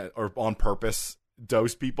accident or on purpose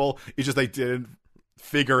dose people. It's just they didn't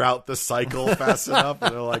figure out the cycle fast enough.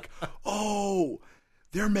 And they're like, oh,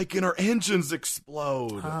 they're making our engines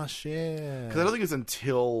explode. Oh, shit. Because I don't think it's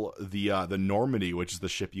until the Normandy, which is the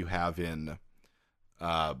ship you have in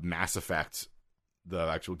Mass Effect, the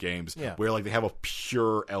actual games, where like they have a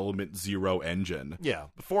pure Element Zero engine. Yeah.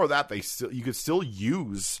 Before that, you could still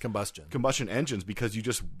use combustion engines because you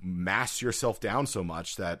just mass yourself down so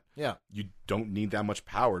much that you don't need that much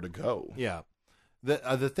power to go. Yeah.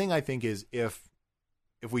 The thing I think is if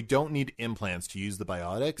we don't need implants to use the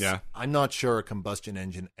biotics, Yeah. I'm not sure a combustion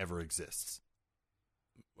engine ever exists.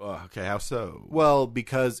 Okay, how so? Well,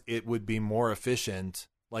 because it would be more efficient.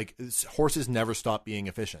 Like, horses never stop being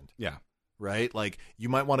efficient, Yeah. right? Like, you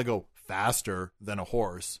might want to go faster than a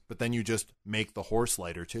horse, but then you just make the horse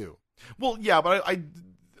lighter too. Well, yeah, but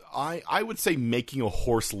I would say making a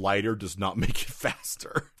horse lighter does not make it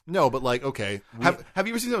faster. No, but like, okay. Have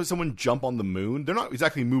you ever seen someone jump on the moon? They're not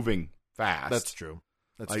exactly moving fast. That's true.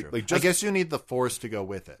 That's true. Like I guess you need the force to go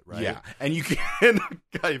with it, right? Yeah, and you can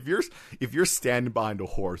if you're standing behind a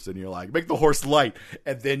horse and you're like, make the horse light,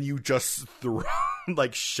 and then you just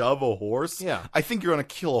shove a horse. Yeah, I think you're gonna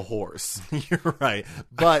kill a horse. You're right,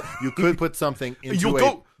 but you could put something into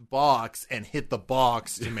a box and hit the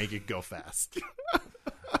box to make it go fast.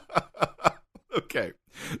 Okay,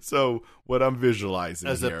 so what I'm visualizing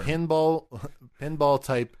as here, a pinball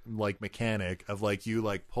type like mechanic of like you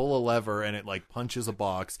like pull a lever and it like punches a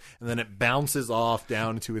box and then it bounces off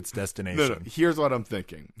down to its destination. No, here's what I'm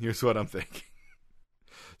thinking.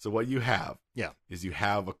 So what you have, is you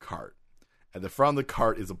have a cart. At the front of the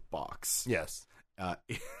cart is a box. Yes.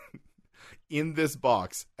 In this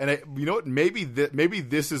box, and you know what? Maybe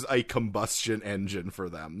this is a combustion engine for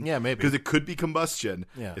them. Yeah, maybe, because it could be combustion.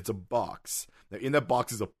 Yeah, it's a box. Now, in that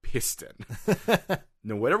box is a piston.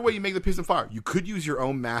 Now, whatever way you make the piston fire, you could use your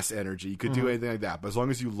own mass energy. You could do anything like that. But as long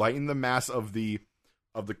as you lighten the mass of the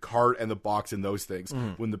cart and the box and those things,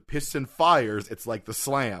 when the piston fires, it's like the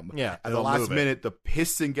slam. Yeah, at the last minute, the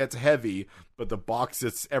piston gets heavy, but the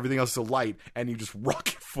box, everything else is light, and you just rock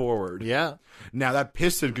it forward. Yeah. Now that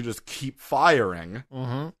piston can just keep firing,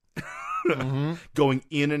 going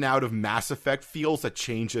in and out of Mass Effect fields that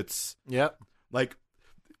change its. Yep. Like.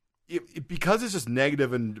 Because it's just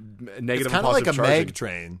negative and negative, it's kind of like a charging. mag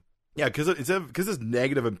train. Yeah, because it's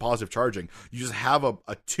negative and positive charging. You just have a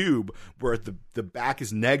tube where the back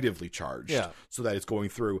is negatively charged, so that it's going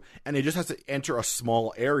through, and it just has to enter a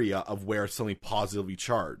small area of where it's suddenly positively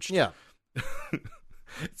charged. Yeah.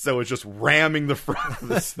 So it's just ramming the front of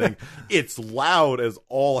this thing. It's loud as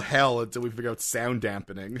all hell until we figure out sound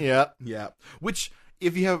dampening. Yeah. Yeah. Which,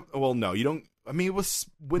 if you have, well, no, you don't. I mean, it was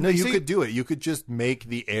when you could do it. You could just make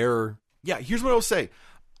the air. Yeah, here's what I'll say.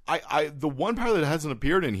 The one part that hasn't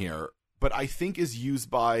appeared in here, but I think is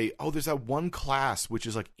used by there's that one class which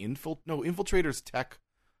is like Infiltrator's tech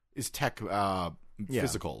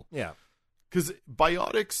physical. Yeah. Because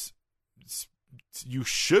biotics, you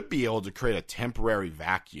should be able to create a temporary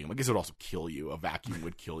vacuum. I guess it would also kill you. A vacuum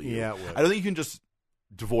would kill you. Yeah, it would. I don't think you can just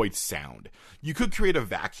devoid sound. You could create a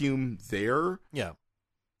vacuum there. Yeah.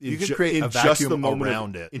 You can create a vacuum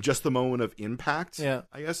around it. In just the moment of impact,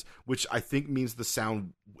 I guess, which I think means the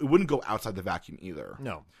sound, it wouldn't go outside the vacuum either.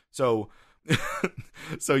 No. So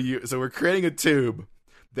so we're creating a tube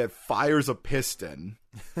that fires a piston.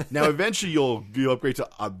 Now eventually you'll upgrade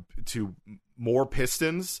to more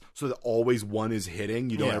pistons so that always one is hitting.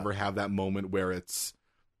 You don't ever have that moment where it's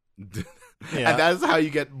and that's how you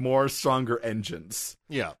get more stronger engines.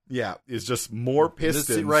 Yeah. Yeah. It's just more pistons.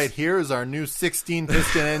 This right here is our new 16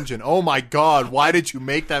 piston engine. Oh my God. Why did you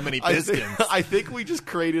make that many pistons? I think we just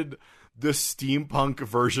created the steampunk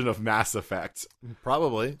version of Mass Effect.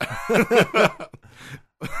 Probably.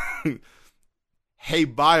 Hey,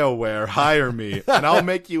 BioWare, hire me, and I'll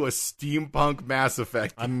make you a steampunk Mass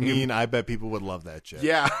Effect game. I mean, I bet people would love that shit.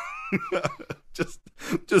 Yeah.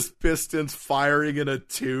 just pistons firing in a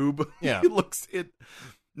tube. Yeah.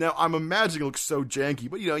 Now, I'm imagining it looks so janky,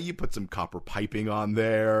 but, you put some copper piping on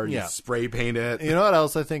there, you spray paint it. You know what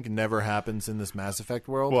else I think never happens in this Mass Effect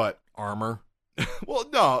world? What? Armor. Well,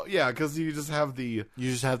 no, yeah, because you just have the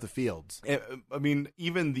fields. I mean,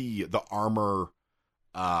 even the armor,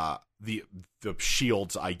 the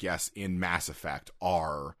shields, I guess, in Mass Effect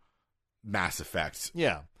are Mass Effect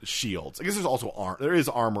shields. I guess there's also there is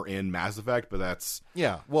armor in Mass Effect, but that's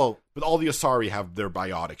but all the Asari have their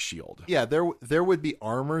biotic shield. Yeah, there would be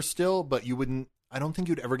armor still, but you wouldn't. I don't think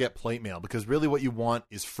you'd ever get plate mail because really what you want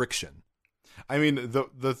is friction. I mean,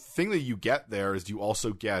 the thing that you get there is you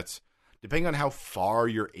also get, depending on how far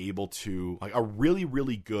you're able to, like a really,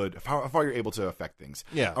 really good, how far you're able to affect things.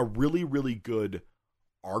 Yeah. A really, really good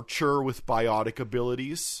archer with biotic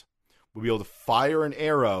abilities will be able to fire an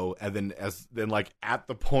arrow and then like at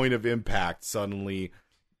the point of impact suddenly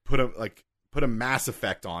put a mass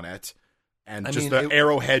effect on it, and the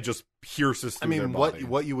arrowhead just pierces through their body.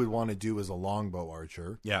 What you would want to do as a longbow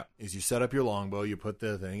archer, is you set up your longbow, you put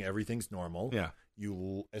the thing, everything's normal. Yeah.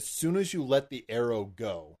 You as soon as you let the arrow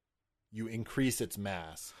go, you increase its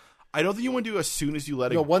mass. I don't think you want to do as soon as you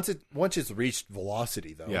let it. No, once it's reached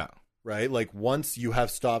velocity though. Yeah. right? Like once you have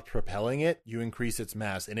stopped propelling it, you increase its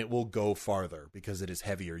mass and it will go farther because it is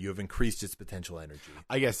heavier. You have increased its potential energy.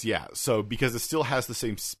 I guess, yeah. So because it still has the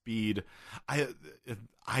same speed,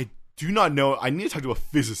 I do not know. I need to talk to a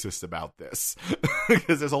physicist about this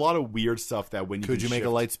because there's a lot of weird stuff that when you Could you make a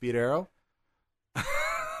light speed arrow?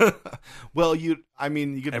 Well, you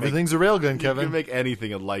could Everything's a railgun, Kevin. You can make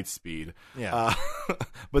anything at light speed. Yeah.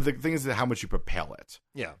 But the thing is how much you propel it.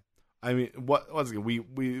 Yeah. I mean, once again,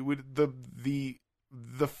 the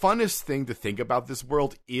funnest thing to think about this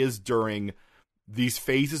world is during these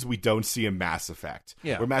phases we don't see in Mass Effect.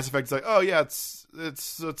 Yeah. Where Mass Effect's like, oh yeah, it's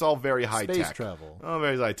all very high Space tech. travel. Oh,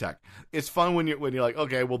 very high tech. It's fun when you're like,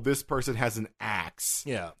 okay, well this person has an axe.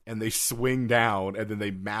 Yeah. And they swing down and then they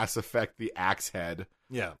Mass Effect the axe head.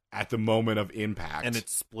 Yeah. At the moment of impact. And it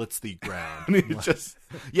splits the ground. And it just,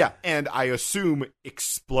 yeah, and I assume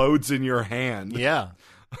explodes in your hand. Yeah.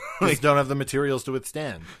 Just don't have the materials to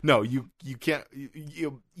withstand. No, you can't.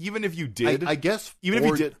 You even if you did, I guess even if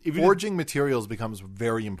you did, forging materials becomes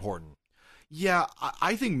very important. Yeah,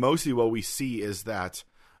 I think mostly what we see is that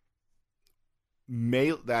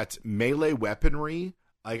melee weaponry.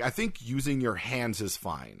 Like, I think using your hands is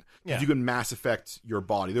fine. Yeah. You can Mass Effect your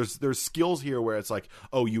body. There's skills here where it's like,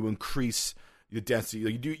 oh, you increase the density.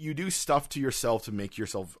 Like you do stuff to yourself to make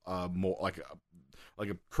yourself more like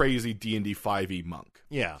a crazy D&D 5e monk.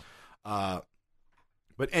 Yeah. But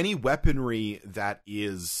any weaponry that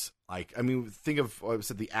is like, I mean, think of, I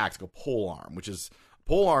said the axe, like a pole arm, which is,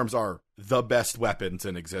 pole arms are the best weapons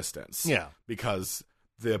in existence. Yeah. Because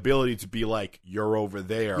the ability to be like, you're over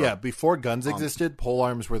there. Yeah, before guns existed, pole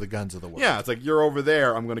arms were the guns of the world. Yeah, it's like, you're over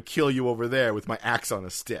there, I'm going to kill you over there with my axe on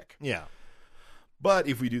a stick. Yeah. But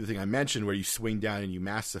if we do the thing I mentioned where you swing down and you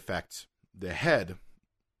Mass Effect the head,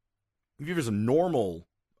 if there's a normal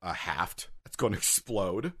haft, it's going to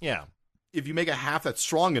explode. Yeah. If you make a haft that's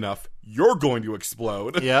strong enough, you're going to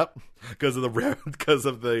explode. Yep. because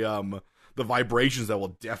of the vibrations that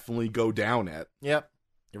will definitely go down it. Yep.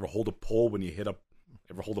 You ever hold a pole when you hit a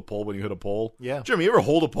pole? Yeah. Jimmy, you ever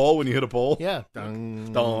hold a pole when you hit a pole? Yeah.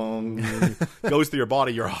 Dong. Dong. Goes through your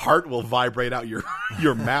body. Your heart will vibrate out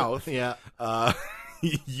your mouth. Yeah.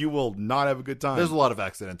 You will not have a good time. There's a lot of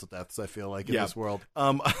accidental deaths, I feel like, in this world.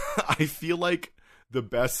 I feel like the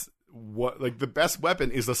best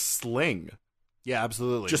weapon is a sling. Yeah,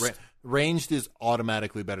 absolutely. Just ranged is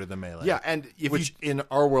automatically better than melee. Yeah, and which in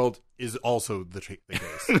our world is also the case,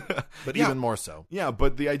 but even more so. Yeah,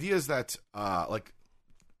 but the idea is that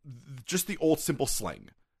just the old simple sling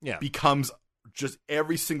becomes just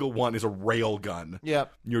every single one is a rail gun. Yeah,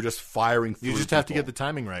 you're just firing through. You just have to get the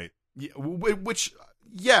timing right.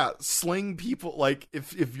 Yeah, sling people, like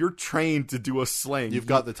if you're trained to do a sling, you've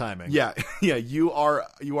got the timing. Yeah, you are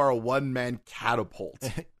a one man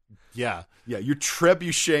catapult. Yeah, you're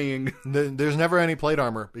trebucheting. There's never any plate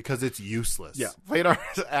armor because it's useless. Yeah, plate armor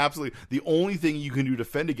is absolutely the only thing you can do to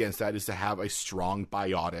defend against that is to have a strong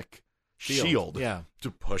biotic shield. Yeah,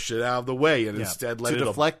 to push it out of the way and instead let it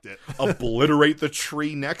deflect it, obliterate the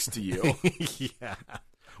tree next to you. Yeah.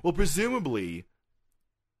 Well, presumably,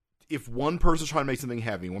 if one person's trying to make something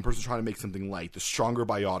heavy, one person's trying to make something light, the stronger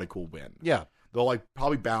biotic will win. Yeah. They'll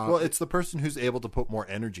probably balance. Well, it's the person who's able to put more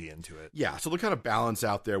energy into it. Yeah, so they'll kind of balance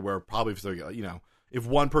out there where probably if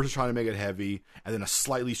one person's trying to make it heavy and then a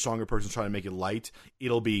slightly stronger person's trying to make it light,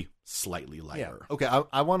 it'll be slightly lighter. Yeah. Okay,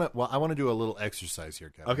 I want to do a little exercise here,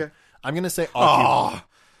 Kevin. Okay. I'm going to say all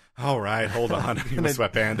right, hold on. Give me a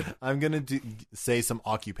sweatband. I'm going to say some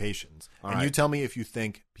occupations. You tell me if you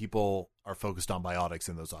think people are focused on biotics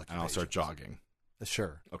in those occupations. And I'll start jogging.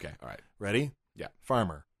 Sure. Okay, all right. Ready? Yeah.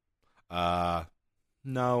 Farmer.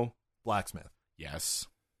 No. Blacksmith. Yes.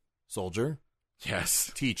 Soldier.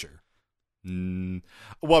 Yes. Teacher.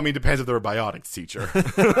 Well, I mean, depends if they're a biotics teacher.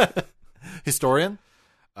 Historian.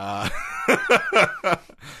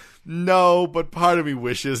 No, but part of me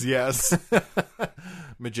wishes yes.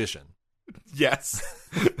 Magician. Yes.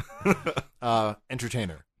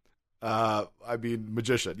 Entertainer. I mean,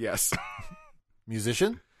 magician. Yes.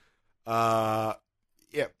 Musician. Yeah.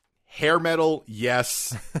 Hair metal.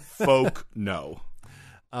 Yes. Folk. No.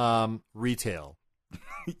 Retail.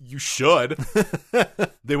 You should.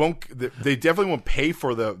 They won't. They definitely won't pay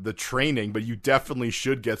for the training, but you definitely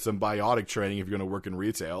should get some biotic training if you're going to work in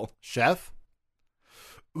retail. Chef.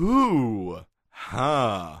 Ooh,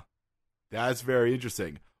 that's very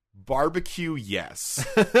interesting. Barbecue, yes.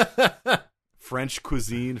 French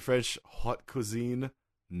cuisine, French hot cuisine,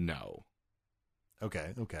 no.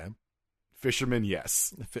 Okay. Fisherman,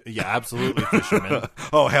 yes. Yeah, absolutely, fisherman.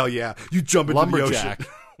 Oh, hell yeah. You jump into Lumberjack. the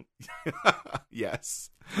ocean.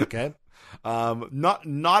 Yes. Okay.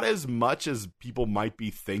 Not as much as people might be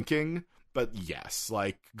thinking, but yes,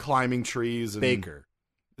 like climbing trees and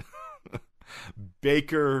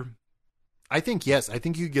Baker. I think yes. I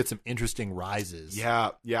think you could get some interesting rises. Yeah.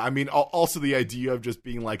 I mean, also the idea of just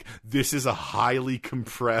being like, this is a highly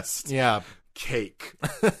compressed cake.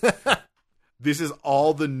 This is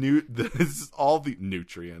all the nutrients.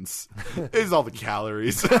 This is all the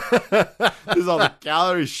calories. This is all the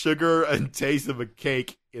calories, sugar, and taste of a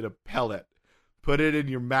cake in a pellet. Put it in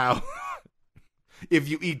your mouth. If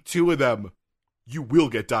you eat 2 of them, you will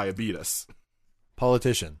get diabetes.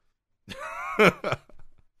 Politician.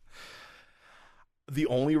 The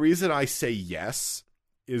only reason I say yes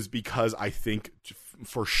is because I think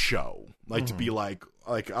for show, like to be like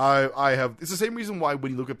I have. It's the same reason why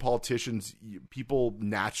when you look at politicians, people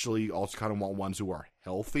naturally also kind of want ones who are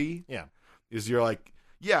healthy. Yeah, is you're like,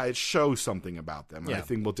 yeah, it shows something about them. And I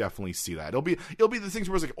think we'll definitely see that. It'll be the things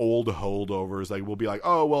where it's like old holdovers. Like we'll be like,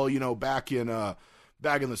 oh well, back in the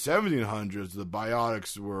 1700s, the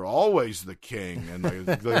biotics were always the king, and we're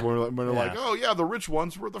like, oh yeah, the rich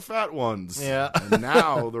ones were the fat ones. Yeah, and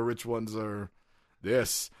now the rich ones are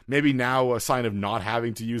this. Maybe now a sign of not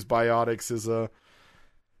having to use biotics is a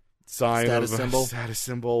sign status of symbol. Status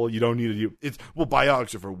symbol. You don't need to use it. Well,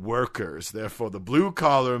 biotics are for workers. They're for the blue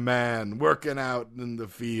collar man working out in the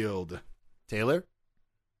field. Taylor.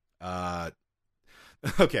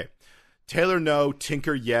 Okay. Taylor, no.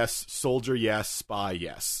 Tinker, yes. Soldier, yes. Spy,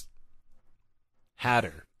 yes.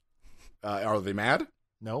 Hatter. Are they mad?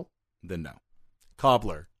 No. Then no.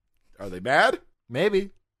 Cobbler. Are they mad?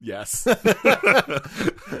 Maybe. Yes.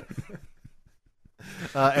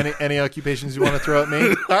 Any occupations you want to throw at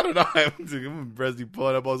me? I don't know. I'm busy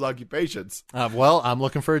pulling up all those occupations. Well, I'm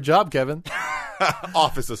looking for a job, Kevin.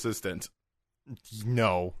 Office assistant.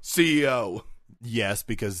 No. CEO. Yes,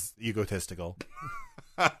 because egotistical.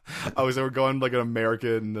 Oh, so we're going like an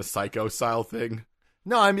American Psycho style thing?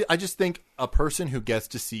 No, I just think a person who gets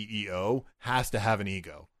to CEO has to have an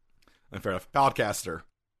ego. Fair enough. Podcaster.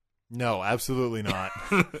 No, absolutely not.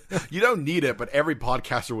 You don't need it, but every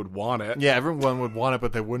podcaster would want it. Yeah, everyone would want it,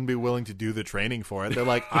 but they wouldn't be willing to do the training for it. They're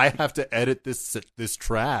like, I have to edit this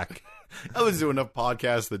track. I listen to enough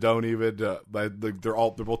podcasts that don't even they're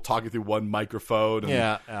both talking through one microphone. And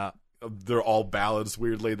Yeah. They're all balanced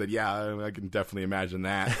weirdly. That I can definitely imagine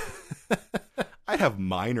that. I have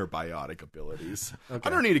minor biotic abilities. Okay. I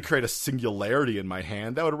don't need to create a singularity in my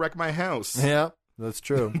hand. That would wreck my house. Yeah. That's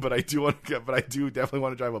true. But I do definitely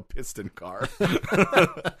want to drive a piston car.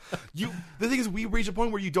 The thing is, we reach a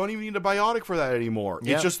point where you don't even need a biotic for that anymore.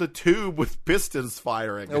 Yeah. It's just the tube with pistons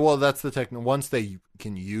firing. Well, that's the technology. Once they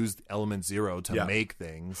can use element 0 to make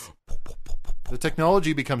things, the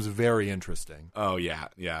technology becomes very interesting. Oh yeah.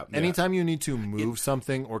 Anytime you need to move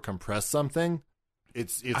something or compress something,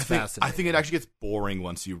 it's fascinating. I think it actually gets boring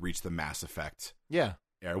once you reach the Mass Effect. Yeah.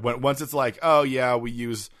 Once it's like, oh yeah, we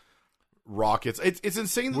use rockets. It's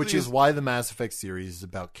insane. Which is why the Mass Effect series is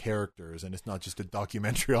about characters and it's not just a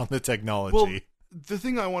documentary on the technology. Well, the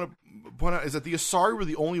thing I want to point out is that the Asari were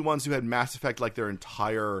the only ones who had Mass Effect like their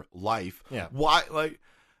entire life. Yeah. Why? Like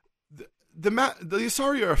the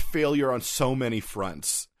Asari are a failure on so many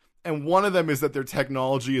fronts. And one of them is that their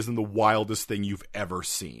technology isn't the wildest thing you've ever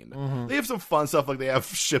seen. Mm-hmm. They have some fun stuff, like they have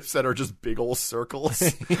ships that are just big old circles.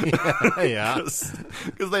 Yeah.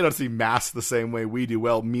 Because they don't see mass the same way we do.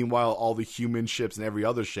 Well, meanwhile, all the human ships and every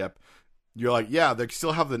other ship, you're like, yeah, they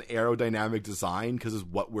still have an aerodynamic design because it's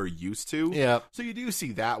what we're used to. Yeah. So you do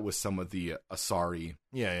see that with some of the Asari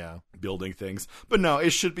building things. But no,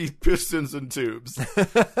 it should be pistons and tubes.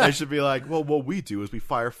 They should be like, well, what we do is we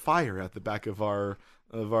fire at the back of our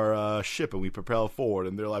ship and we propel forward,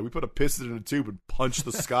 and they're like, we put a piston in a tube and punch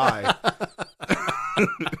the sky.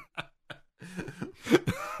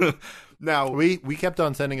 Now we kept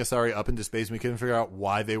on sending Asari up into space and we couldn't figure out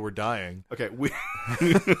why they were dying. Okay, we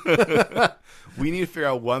need to figure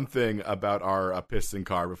out one thing about our piston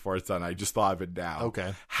car before it's done. I just thought of it now.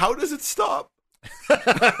 Okay. How does it stop?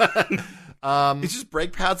 It's just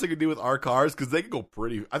brake pads they can do with our cars because they can go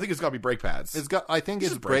pretty. I think it's got to be brake pads. I think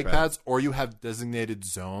it's brake pads, or you have designated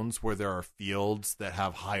zones where there are fields that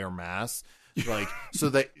have higher mass, like so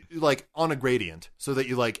that like on a gradient, so that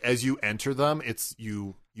you like as you enter them, it's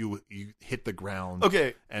you hit the ground,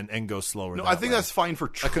 okay, and go slower. No, I think that's fine for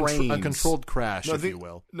trains, a controlled crash, if you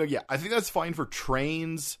will. No, yeah, I think that's fine for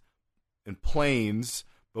trains and planes,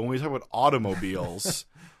 but when we talk about automobiles.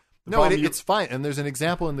 No, it's fine, and there's an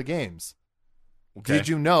example in the games. Okay. Did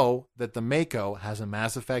you know that the Mako has a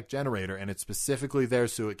Mass Effect generator, and it's specifically there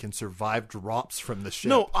so it can survive drops from the ship?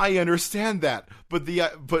 No, I understand that, but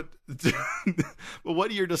but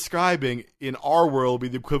what you're describing in our world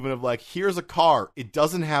would be the equivalent of like, here's a car, it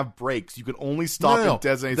doesn't have brakes, you can only stop in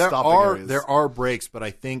designated stopping areas. There are brakes, but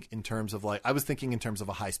I think in terms of like, I was thinking in terms of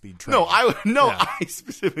a high speed train. No, I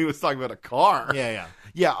specifically was talking about a car. Yeah.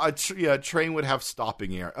 Yeah, a train would have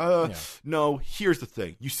stopping area. No, here's the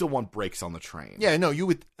thing: you still want brakes on the train. Yeah, no, you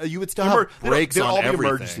would still have brakes on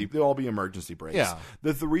everything. They'll all be emergency brakes. Yeah,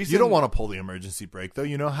 the reason you don't want to pull the emergency brake though.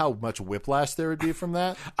 You know how much whiplash there would be from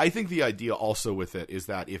that. I think the idea also with it is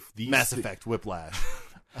that if these Mass Effect whiplash.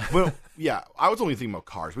 Well, yeah, I was only thinking about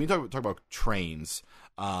cars. When you talk about trains,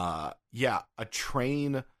 a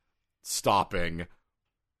train stopping.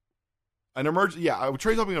 A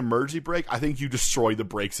train stopping an emergency brake, I think you destroy the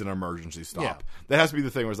brakes in an emergency stop. Yeah. That has to be the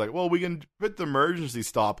thing where it's like, well, we can put the emergency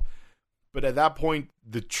stop, but at that point,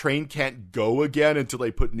 the train can't go again until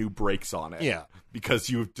they put new brakes on it. Yeah. Because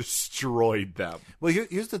you've destroyed them. Well,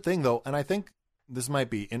 here's the thing, though, and I think this might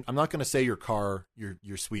be, and I'm not going to say your car,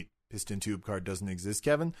 your sweet piston tube car doesn't exist,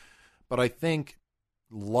 Kevin, but I think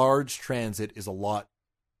large transit is a lot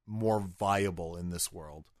more viable in this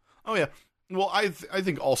world. Oh, yeah. Well, I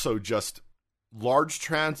think also just large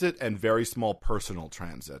transit and very small personal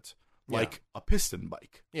transit, like a piston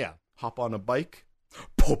bike. Yeah. Hop on a bike.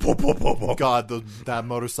 God, that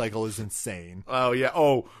motorcycle is insane. Oh yeah.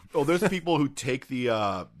 Oh, there's people who take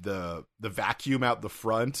the vacuum out the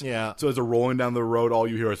front. Yeah. So as they're rolling down the road, all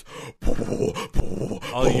you hear is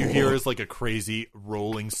all you hear is like a crazy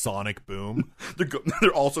rolling sonic boom.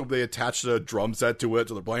 They attach a drum set to it,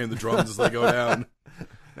 so they're playing the drums as they go down.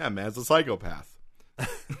 Yeah, man, it's a psychopath.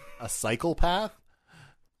 A psychopath?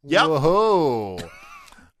 Yep. Whoa.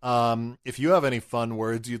 If you have any fun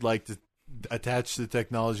words you'd like to attach to the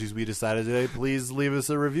technologies we decided today, please leave us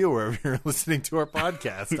a review wherever you're listening to our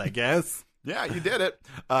podcast, I guess. Yeah, you did it.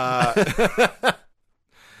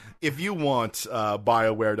 If you want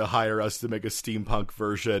BioWare to hire us to make a steampunk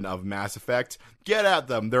version of Mass Effect, get at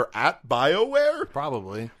them. They're at BioWare?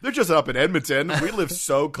 Probably. They're just up in Edmonton. We live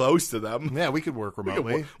so close to them. Yeah, we could work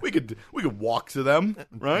remotely. We could walk to them,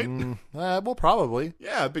 right? Well, probably.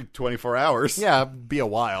 Yeah, a big 24 hours. Yeah, be a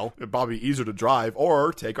while. It'd probably be easier to drive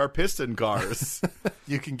or take our piston cars.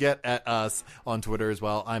 You can get at us on Twitter as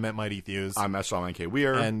well. I'm at Mighty Thews. I'm at Sean K.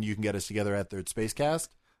 Weir. And you can get us together at Third Spacecast.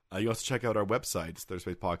 You can also check out our website, it's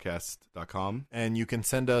thirdspacepodcast.com. And you can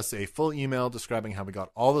send us a full email describing how we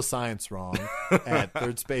got all the science wrong at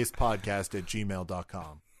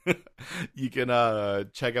thirdspacepodcast@gmail.com. You can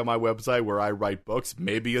check out my website where I write books,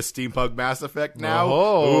 maybe a steampunk Mass Effect now.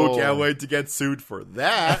 Oh, can't wait to get sued for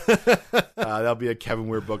that. That'll be at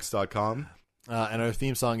kevinweirbooks.com. And our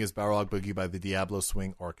theme song is Balrog Boogie by the Diablo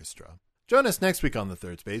Swing Orchestra. Join us next week on The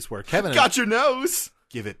Third Space, where Kevin... Got your nose!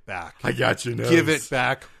 Give it back. I got your nose. Give it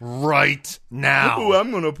back right now. Ooh,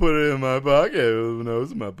 I'm going to put it in my pocket. The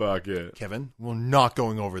nose in my pocket. Kevin, we're not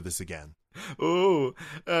going over this again. Oh,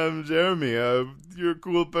 I'm Jeremy. You're a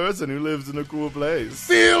cool person who lives in a cool place.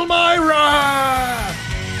 Feel my wrath!